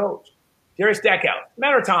NBA head coach. Jerry Stackhouse, it's a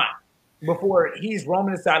matter of time before he's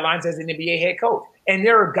roaming the sidelines as an NBA head coach. And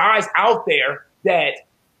there are guys out there that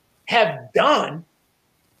have done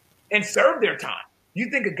and served their time. You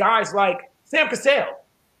think of guys like Sam Cassell,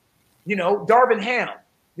 you know, Darvin Ham.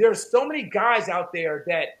 There's so many guys out there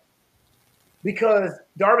that, because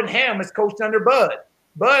Darvin Ham has coached under Bud.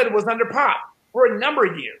 Bud was under Pop for a number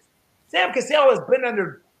of years. Sam Cassell has been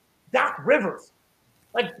under Doc Rivers.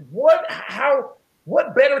 Like, what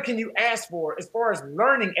better can you ask for as far as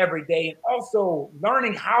learning every day and also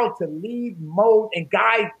learning how to lead, mold, and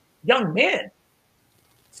guide young men?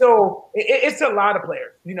 So it's a lot of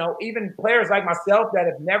players, you know, even players like myself that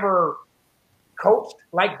have never coached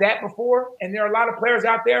like that before. And there are a lot of players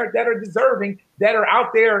out there that are deserving, that are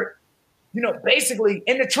out there, you know, basically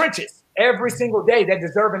in the trenches every single day that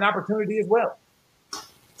deserve an opportunity as well.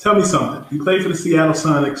 Tell me something. You played for the Seattle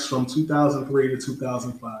Sonics from 2003 to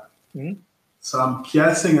 2005. Mm-hmm. So I'm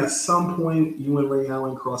guessing at some point you and Ray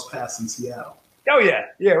Allen crossed paths in Seattle. Oh, yeah.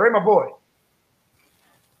 Yeah, Ray, my boy.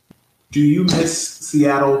 Do you miss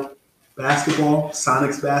Seattle basketball,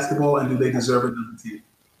 Sonics basketball, and do they deserve another team?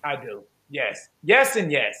 I do. Yes. Yes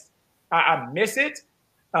and yes. I miss it.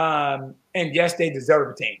 And yes, they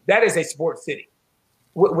deserve a team. That is a sports city.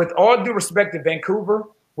 With all due respect to Vancouver,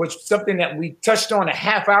 which is something that we touched on a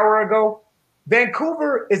half hour ago.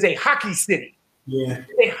 Vancouver is a hockey city. Yeah.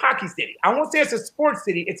 It's a hockey city. I won't say it's a sports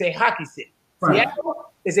city. It's a hockey city. Right.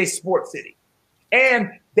 Seattle is a sports city. And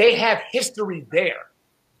they have history there.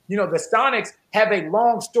 You know, the Sonics have a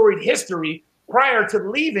long storied history prior to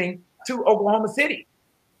leaving to Oklahoma City.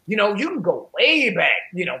 You know, you can go way back,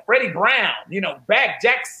 you know, Freddie Brown, you know, back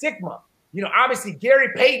Jack Sigma, you know, obviously Gary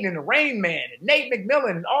Payton and the Rain Man and Nate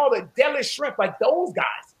McMillan and all the Deadly Shrimp, like those guys.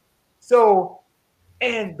 So,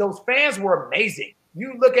 and those fans were amazing.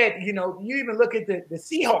 You look at, you know, you even look at the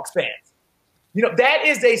Seahawks fans. You know, that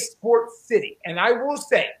is a sports city. And I will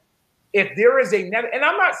say, if there is and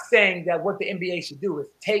I'm not saying that what the NBA should do is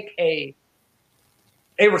take a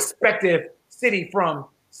respective city from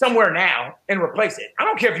somewhere now and replace it. I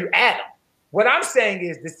don't care if you add them. What I'm saying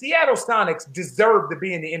is the Seattle Sonics deserve to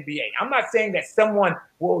be in the NBA. I'm not saying that someone,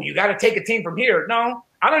 well, you got to take a team from here. No,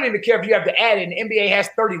 I don't even care if you have to add it. And the NBA has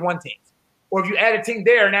 31 teams. Or if you add a team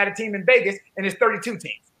there and add a team in Vegas and it's 32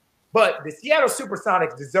 teams. But the Seattle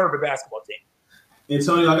Supersonics deserve a basketball team.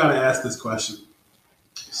 Antonio, I got to ask this question.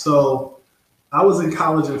 So I was in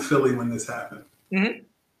college in Philly when this happened. Mm-hmm.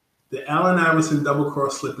 The Allen Iverson double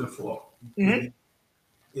cross slip and fall. Mm-hmm.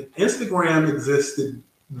 If Instagram existed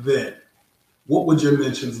then, what would your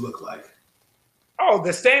mentions look like? Oh,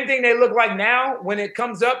 the same thing they look like now when it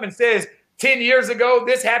comes up and says 10 years ago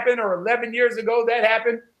this happened or 11 years ago that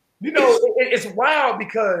happened. You know, it's wild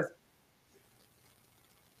because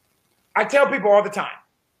I tell people all the time.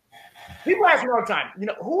 People ask me all the time, you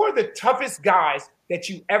know, who are the toughest guys that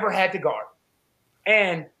you ever had to guard?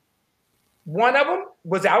 And one of them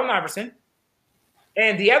was Allen Iverson.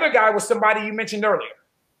 And the other guy was somebody you mentioned earlier,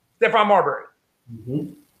 Stephon Marbury.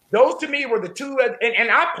 Mm-hmm. Those to me were the two.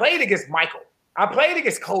 And I played against Michael. I played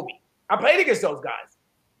against Kobe. I played against those guys.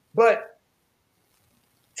 But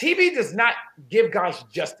TV does not give guys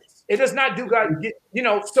justice. It does not do guys, you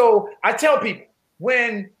know. So I tell people,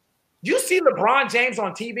 when you see LeBron James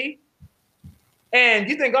on TV and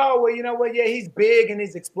you think, oh, well, you know what? Yeah, he's big and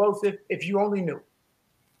he's explosive. If you only knew.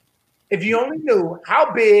 If you only knew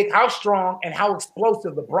how big, how strong, and how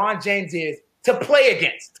explosive LeBron James is to play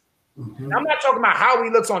against. Mm-hmm. I'm not talking about how he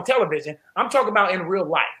looks on television. I'm talking about in real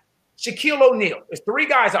life. Shaquille O'Neal. There's three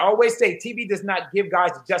guys I always say TV does not give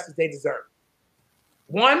guys the justice they deserve.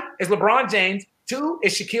 One is LeBron James. Two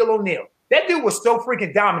is Shaquille O'Neal. That dude was so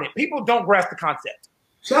freaking dominant. People don't grasp the concept.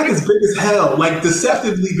 Shaq is big as hell, like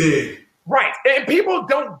deceptively big. Right. And people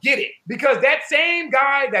don't get it because that same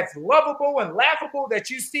guy that's lovable and laughable that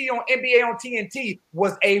you see on NBA on TNT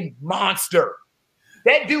was a monster.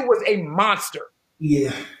 That dude was a monster.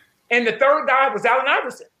 Yeah. And the third guy was Allen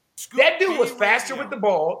Iverson. That dude was faster with the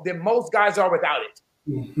ball than most guys are without it.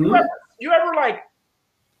 Mm-hmm. You ever like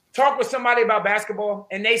talk with somebody about basketball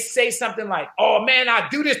and they say something like, oh, man, I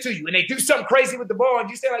do this to you. And they do something crazy with the ball. And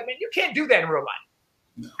you say like, man, you can't do that in real life.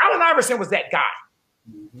 No. Allen Iverson was that guy.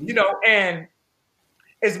 Mm-hmm. You know, and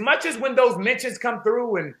as much as when those mentions come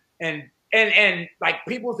through and like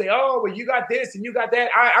people say, oh, well, you got this and you got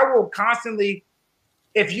that. I will constantly,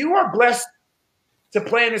 if you are blessed to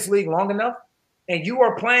play in this league long enough and you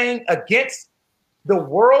are playing against the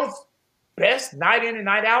world's best night in and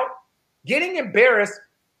night out, getting embarrassed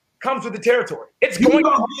comes with the territory. It's going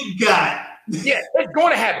to happen. Yeah, it's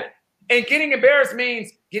going to happen. And getting embarrassed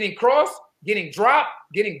means getting crossed, getting dropped,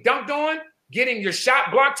 getting dunked on, getting your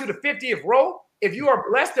shot blocked to the 50th row. If you are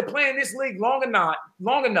blessed to play in this league long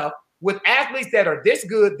enough with athletes that are this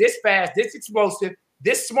good, this fast, this explosive,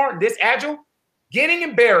 this smart, this agile, getting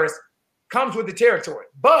embarrassed comes with the territory.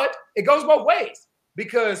 But it goes both ways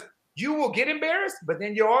because you will get embarrassed, but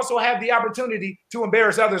then you'll also have the opportunity to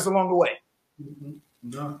embarrass others along the way. Mm-hmm.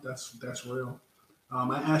 No, that's real.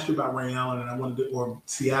 I asked you about Ray Allen, and I wanted to, or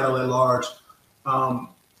Seattle at large. When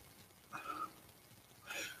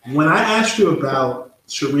I asked you about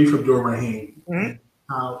Shareef Abdur-Rahim, mm-hmm.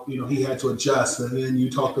 how he had to adjust, and then you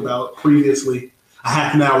talked about previously a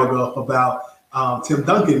half an hour ago about Tim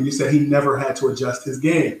Duncan. You said he never had to adjust his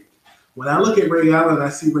game. When I look at Ray Allen, I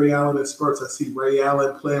see Ray Allen in spurts. I see Ray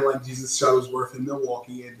Allen playing like Jesus Shuttlesworth in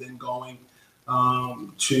Milwaukee, and then going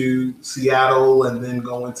to Seattle, and then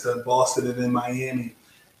going to Boston, and then Miami.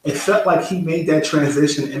 It felt like he made that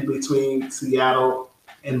transition in between Seattle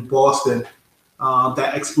and Boston.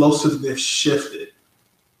 That explosiveness shifted.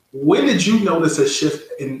 When did you notice a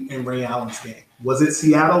shift in Ray Allen's game? Was it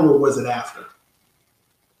Seattle or was it after?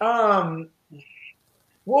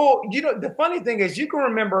 Well, the funny thing is you can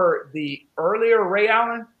remember the earlier Ray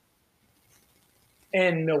Allen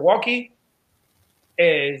in Milwaukee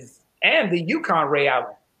and the UConn Ray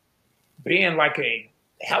Allen being like a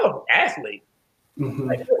hell of an athlete. Mm-hmm.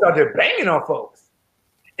 Like, he was out there banging on folks.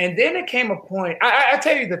 And then it came a point. I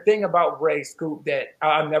tell you the thing about Ray Scoop that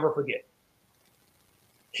I'll never forget.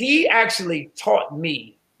 He actually taught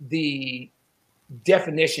me the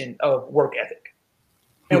definition of work ethic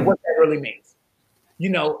and what that really means.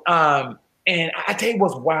 And I tell you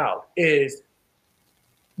what's wild is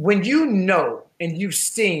when you know and you've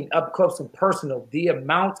seen up close and personal the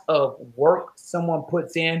amount of work someone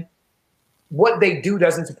puts in, what they do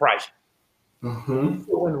doesn't surprise you. Mm-hmm.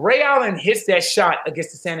 So when Ray Allen hits that shot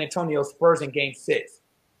against the San Antonio Spurs in Game 6,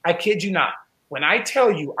 I kid you not, when I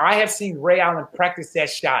tell you I have seen Ray Allen practice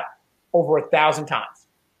that shot over 1,000 times.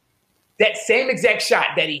 That same exact shot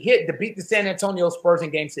that he hit to beat the San Antonio Spurs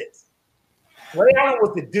in Game 6. Ray Allen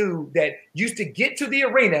was the dude that used to get to the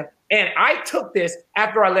arena, and I took this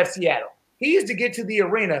after I left Seattle. He used to get to the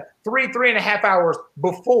arena 3.5 hours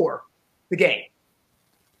before the game.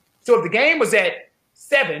 So if the game was at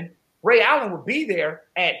 7, Ray Allen would be there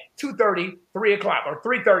at 2:30, 3 o'clock, or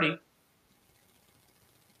 3:30,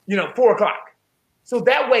 4 o'clock. So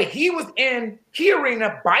that way he was in Key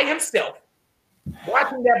Arena by himself,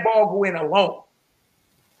 watching that ball go in alone.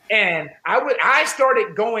 And I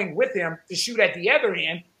started going with him to shoot at the other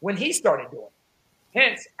end when he started doing it.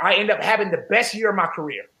 Hence, I ended up having the best year of my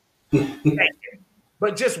career.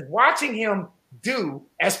 But just watching him do,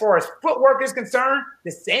 as far as footwork is concerned, the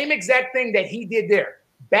same exact thing that he did there.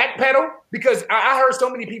 Backpedal, because I heard so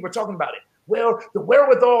many people talking about it. Well, the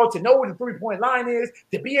wherewithal to know where the three-point line is,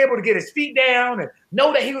 to be able to get his feet down and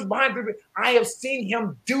know that he was behind three. I have seen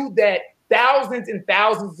him do that thousands and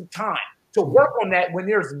thousands of times. To work on that when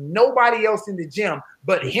there's nobody else in the gym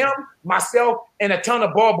but him, myself, and a ton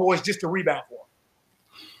of ball boys just to rebound for him.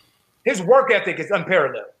 His work ethic is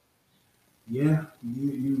unparalleled. Yeah,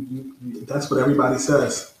 that's what everybody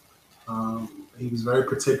says. He was very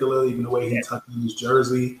particular, even the way he tucked in his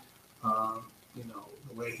jersey, the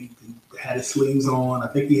way he had his sleeves on. I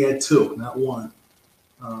think he had 2, not 1.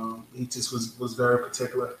 He just was very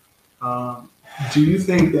particular. Do you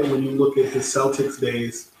think that when you look at his Celtics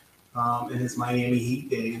days, in his Miami Heat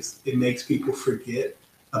days, it makes people forget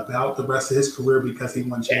about the rest of his career because he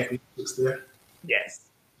won championships there? Yes.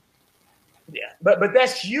 Yeah, but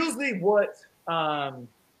that's usually what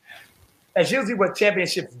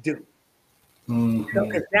championships do. Mm-hmm.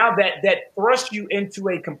 Because now that thrusts you into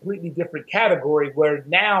a completely different category where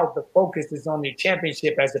now the focus is on the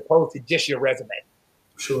championship as opposed to just your resume.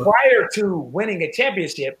 Sure. Prior to winning a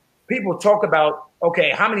championship, people talk about,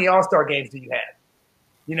 okay, how many All-Star games do you have?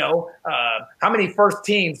 How many first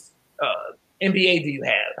teams NBA do you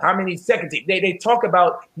have? How many second teams? They talk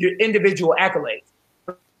about your individual accolades.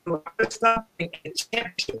 Something in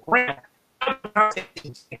championship round, and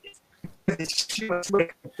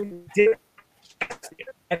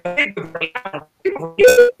I think people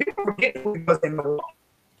forget who he was in Milwaukee.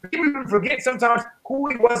 People forget sometimes who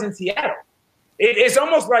he was in Seattle. It's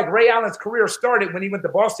almost like Ray Allen's career started when he went to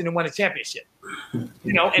Boston and won a championship, and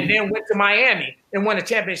then went to Miami and won a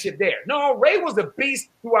championship there. No, Ray was a beast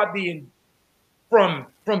throughout from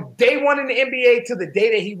day one in the NBA to the day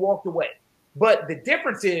that he walked away. But the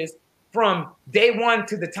difference is from day one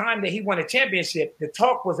to the time that he won a championship, the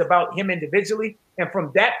talk was about him individually. And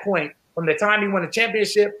from that point, from the time he won a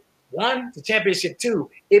championship 1 to championship 2,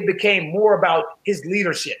 it became more about his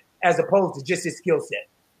leadership as opposed to just his skill set.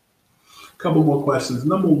 Couple more questions.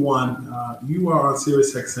 Number one, you are on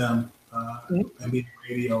SiriusXM, NBA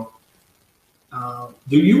radio.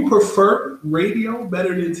 Do you prefer radio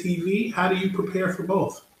better than TV? How do you prepare for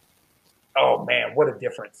both? Oh man, what a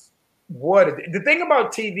difference! The thing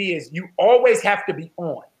about TV is you always have to be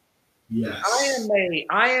on. Yes.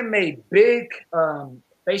 I am a big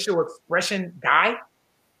facial expression guy.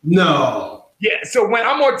 No. Yeah. So when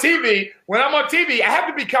I'm on TV, I have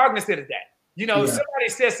to be cognizant of that. Somebody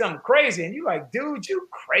says something crazy and you're like, dude, you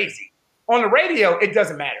crazy. On the radio, it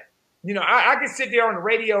doesn't matter. I can sit there on the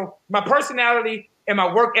radio. My personality and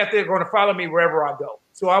my work ethic are going to follow me wherever I go.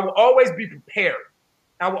 So I will always be prepared.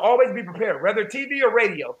 Whether TV or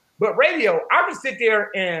radio. But radio, I can sit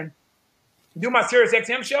there and do my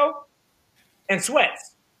SiriusXM show and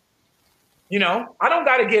sweats. I don't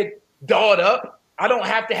got to get dolled up. I don't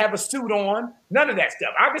have to have a suit on. None of that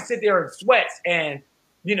stuff. I can sit there in sweats and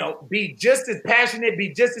be just as passionate, be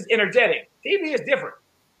just as energetic. TV is different.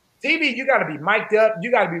 TV, you got to be mic'd up.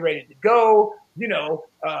 You got to be ready to go.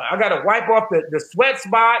 I got to wipe off the sweat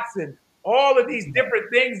spots and all of these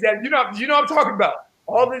different things that, I'm talking about.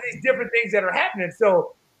 All of these different things that are happening.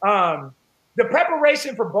 So the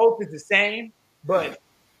preparation for both is the same, but,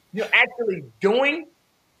 actually doing,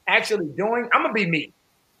 I'm going to be me.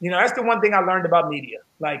 That's the one thing I learned about media.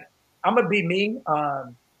 Like, I'm going to be me.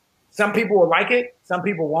 Some people will like it. Some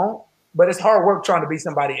people won't. but it's hard work trying to be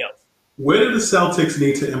somebody else. Where do the Celtics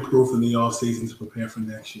need to improve in the offseason to prepare for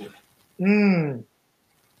next year?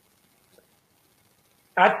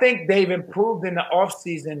 I think they've improved in the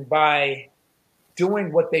offseason by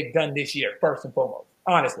doing what they've done this year, first and foremost,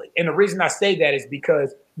 honestly. And the reason I say that is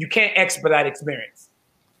because you can't expedite experience.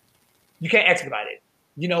 You can't expedite it.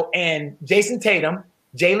 You know, and Jason Tatum,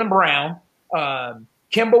 Jaylen Brown,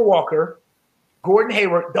 Kemba Walker, Gordon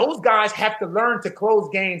Hayward, those guys have to learn to close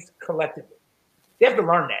games collectively. They have to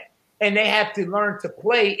learn that. And they have to learn to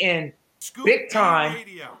play in big-time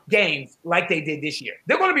games like they did this year.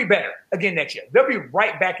 They're going to be better again next year. They'll be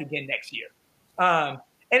right back again next year. And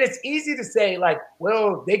it's easy to say, like,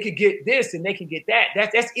 well, they could get this and they can get that.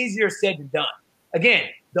 That's easier said than done. Again,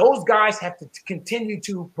 those guys have to continue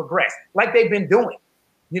to progress like they've been doing.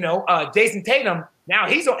 You know, Jason Tatum, now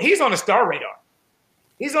he's on a star radar.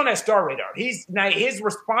 He's on that star radar. Now his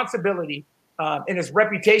responsibility and his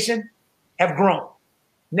reputation have grown.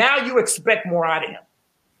 Now you expect more out of him.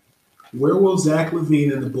 Where will Zach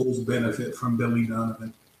LaVine and the Bulls benefit from Billy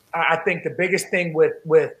Donovan? I think the biggest thing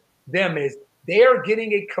with them is they are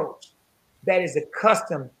getting a coach that is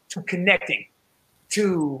accustomed to connecting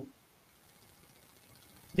to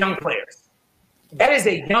young players. That is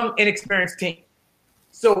a young, inexperienced team.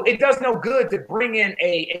 So it does no good to bring in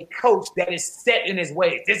a coach that is set in his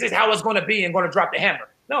ways. This is how it's going to be and going to drop the hammer.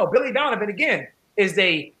 No, Billy Donovan, again, is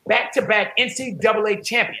a back-to-back NCAA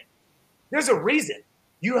champion. There's a reason.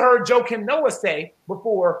 You heard Joakim Noah say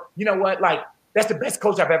before, you know what, like, that's the best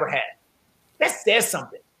coach I've ever had. That says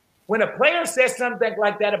something. When a player says something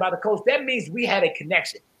like that about a coach, that means we had a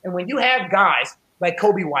connection. And when you have guys like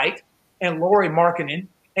Kobe White and Lauri Markkanen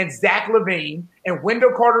and Zach LaVine and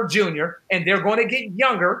Wendell Carter Jr., and they're going to get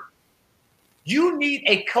younger, you need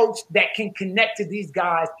a coach that can connect to these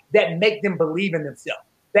guys, that make them believe in themselves,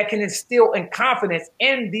 that can instill in confidence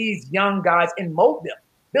in these young guys and mold them.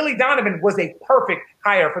 Billy Donovan was a perfect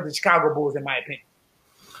hire for the Chicago Bulls, in my opinion.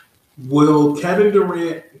 Will Kevin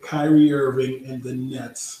Durant, Kyrie Irving, and the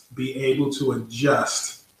Nets be able to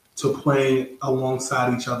adjust to playing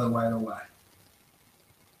alongside each other right away?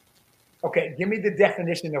 Okay, give me the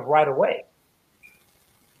definition of right away.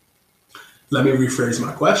 Let me rephrase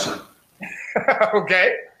my question.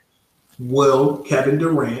 Okay. Will Kevin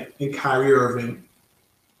Durant and Kyrie Irving,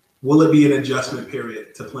 will it be an adjustment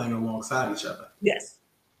period to playing alongside each other? Yes.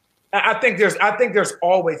 I think there's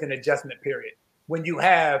always an adjustment period when you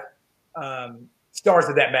have stars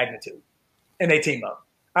of that magnitude and they team up.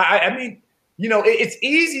 I mean, you know, it's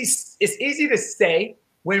easy to say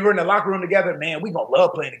when we're in the locker room together, man, we're going to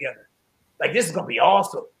love playing together. Like, this is going to be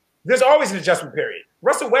awesome. There's always an adjustment period.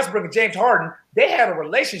 Russell Westbrook and James Harden, they had a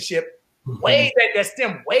relationship that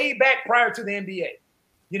stemmed way back prior to the NBA.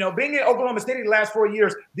 You know, being in Oklahoma City the last 4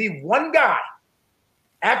 years, the one guy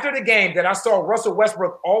after the game that I saw Russell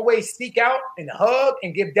Westbrook always seek out and hug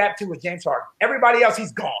and give dap to was James Harden. Everybody else,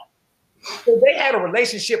 he's gone. So they had a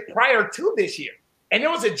relationship prior to this year, and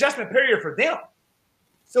there was an adjustment period for them.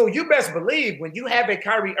 So you best believe when you have a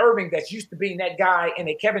Kyrie Irving that's used to being that guy and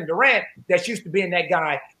a Kevin Durant that's used to being that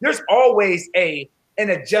guy, there's always an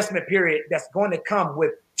adjustment period that's going to come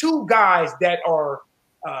with two guys that are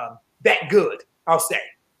that good, I'll say.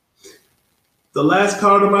 The last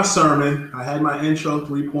part of my sermon, I had my intro,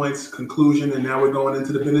 3 points, conclusion, and now we're going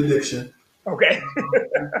into the benediction. Okay.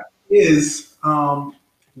 is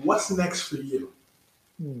what's next for you?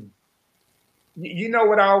 You know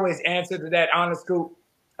what I always answer to that, honest Scoop?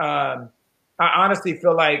 I honestly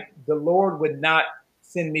feel like the Lord would not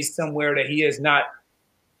send me somewhere that he has not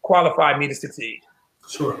qualified me to succeed.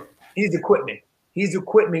 Sure. He's equipped me. He's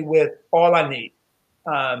equipped me with all I need.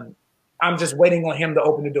 I'm just waiting on him to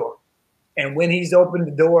open the door. And when he's opened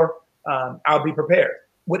the door, I'll be prepared.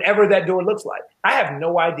 Whatever that door looks like. I have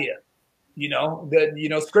no idea. You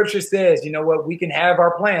know, scripture says, you know what, we can have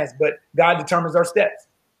our plans, but God determines our steps.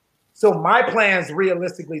 So my plans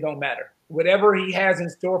realistically don't matter. Whatever he has in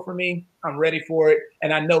store for me, I'm ready for it.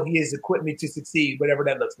 And I know he has equipped me to succeed, whatever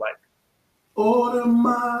that looks like. Order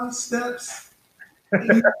my steps.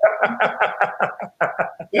 That's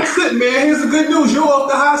it, man. Here's the good news. You're off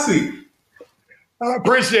the hot seat. I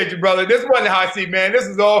appreciate you, brother. This wasn't the hot seat, man. This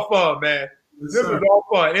is all fun, man. Yes, this is all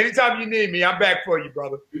fun. Anytime you need me, I'm back for you,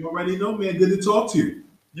 brother. You already know, man. Good to talk to you.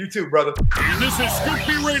 You too, brother. And this is Scoop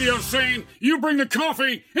B Radio saying, you bring the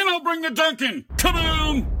coffee and I'll bring the Dunkin'.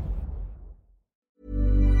 Kaboom!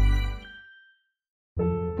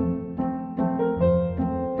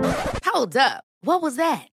 Hold up. What was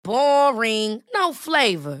that? Boring. No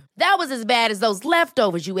flavor. That was as bad as those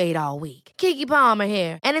leftovers you ate all week. Keke Palmer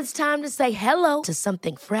here, and it's time to say hello to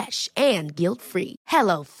something fresh and guilt-free.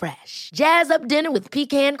 Hello Fresh. Jazz up dinner with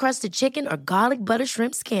pecan-crusted chicken or garlic butter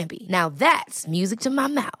shrimp scampi. Now that's music to my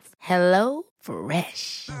mouth. Hello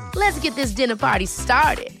Fresh. Let's get this dinner party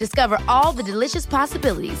started. Discover all the delicious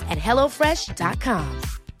possibilities at HelloFresh.com.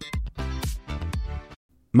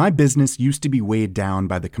 My business used to be weighed down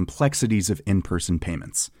by the complexities of in-person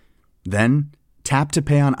payments. Then, Tap to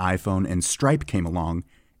Pay on iPhone and Stripe came along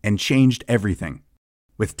and changed everything.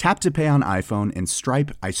 With Tap to Pay on iPhone and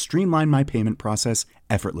Stripe, I streamlined my payment process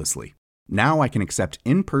effortlessly. Now I can accept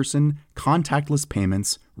in-person, contactless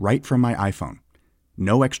payments right from my iPhone.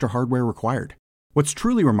 No extra hardware required. What's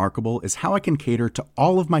truly remarkable is how I can cater to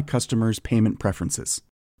all of my customers' payment preferences.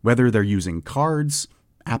 Whether they're using cards,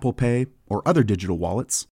 Apple Pay, or other digital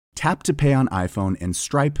wallets, Tap to Pay on iPhone and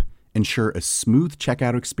Stripe ensure a smooth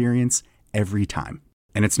checkout experience every time.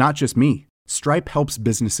 And it's not just me. Stripe helps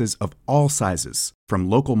businesses of all sizes, from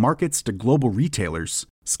local markets to global retailers,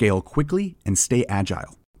 scale quickly and stay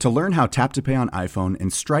agile. To learn how Tap to Pay on iPhone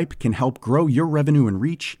and Stripe can help grow your revenue and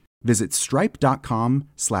reach, visit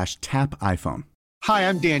stripe.com/tapiphone. Hi,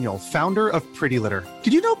 I'm Daniel, founder of Pretty Litter.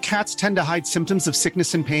 Did you know cats tend to hide symptoms of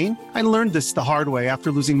sickness and pain? I learned this the hard way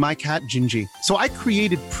after losing my cat, Gingy. So I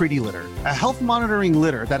created Pretty Litter, a health monitoring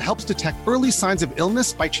litter that helps detect early signs of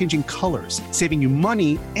illness by changing colors, saving you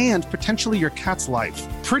money and potentially your cat's life.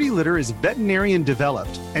 Pretty Litter is veterinarian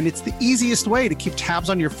developed, and it's the easiest way to keep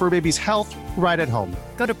tabs on your fur baby's health right at home.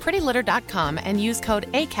 Go to prettylitter.com and use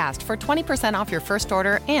code ACAST for 20% off your first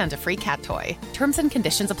order and a free cat toy. Terms and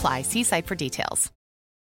conditions apply. See site for details.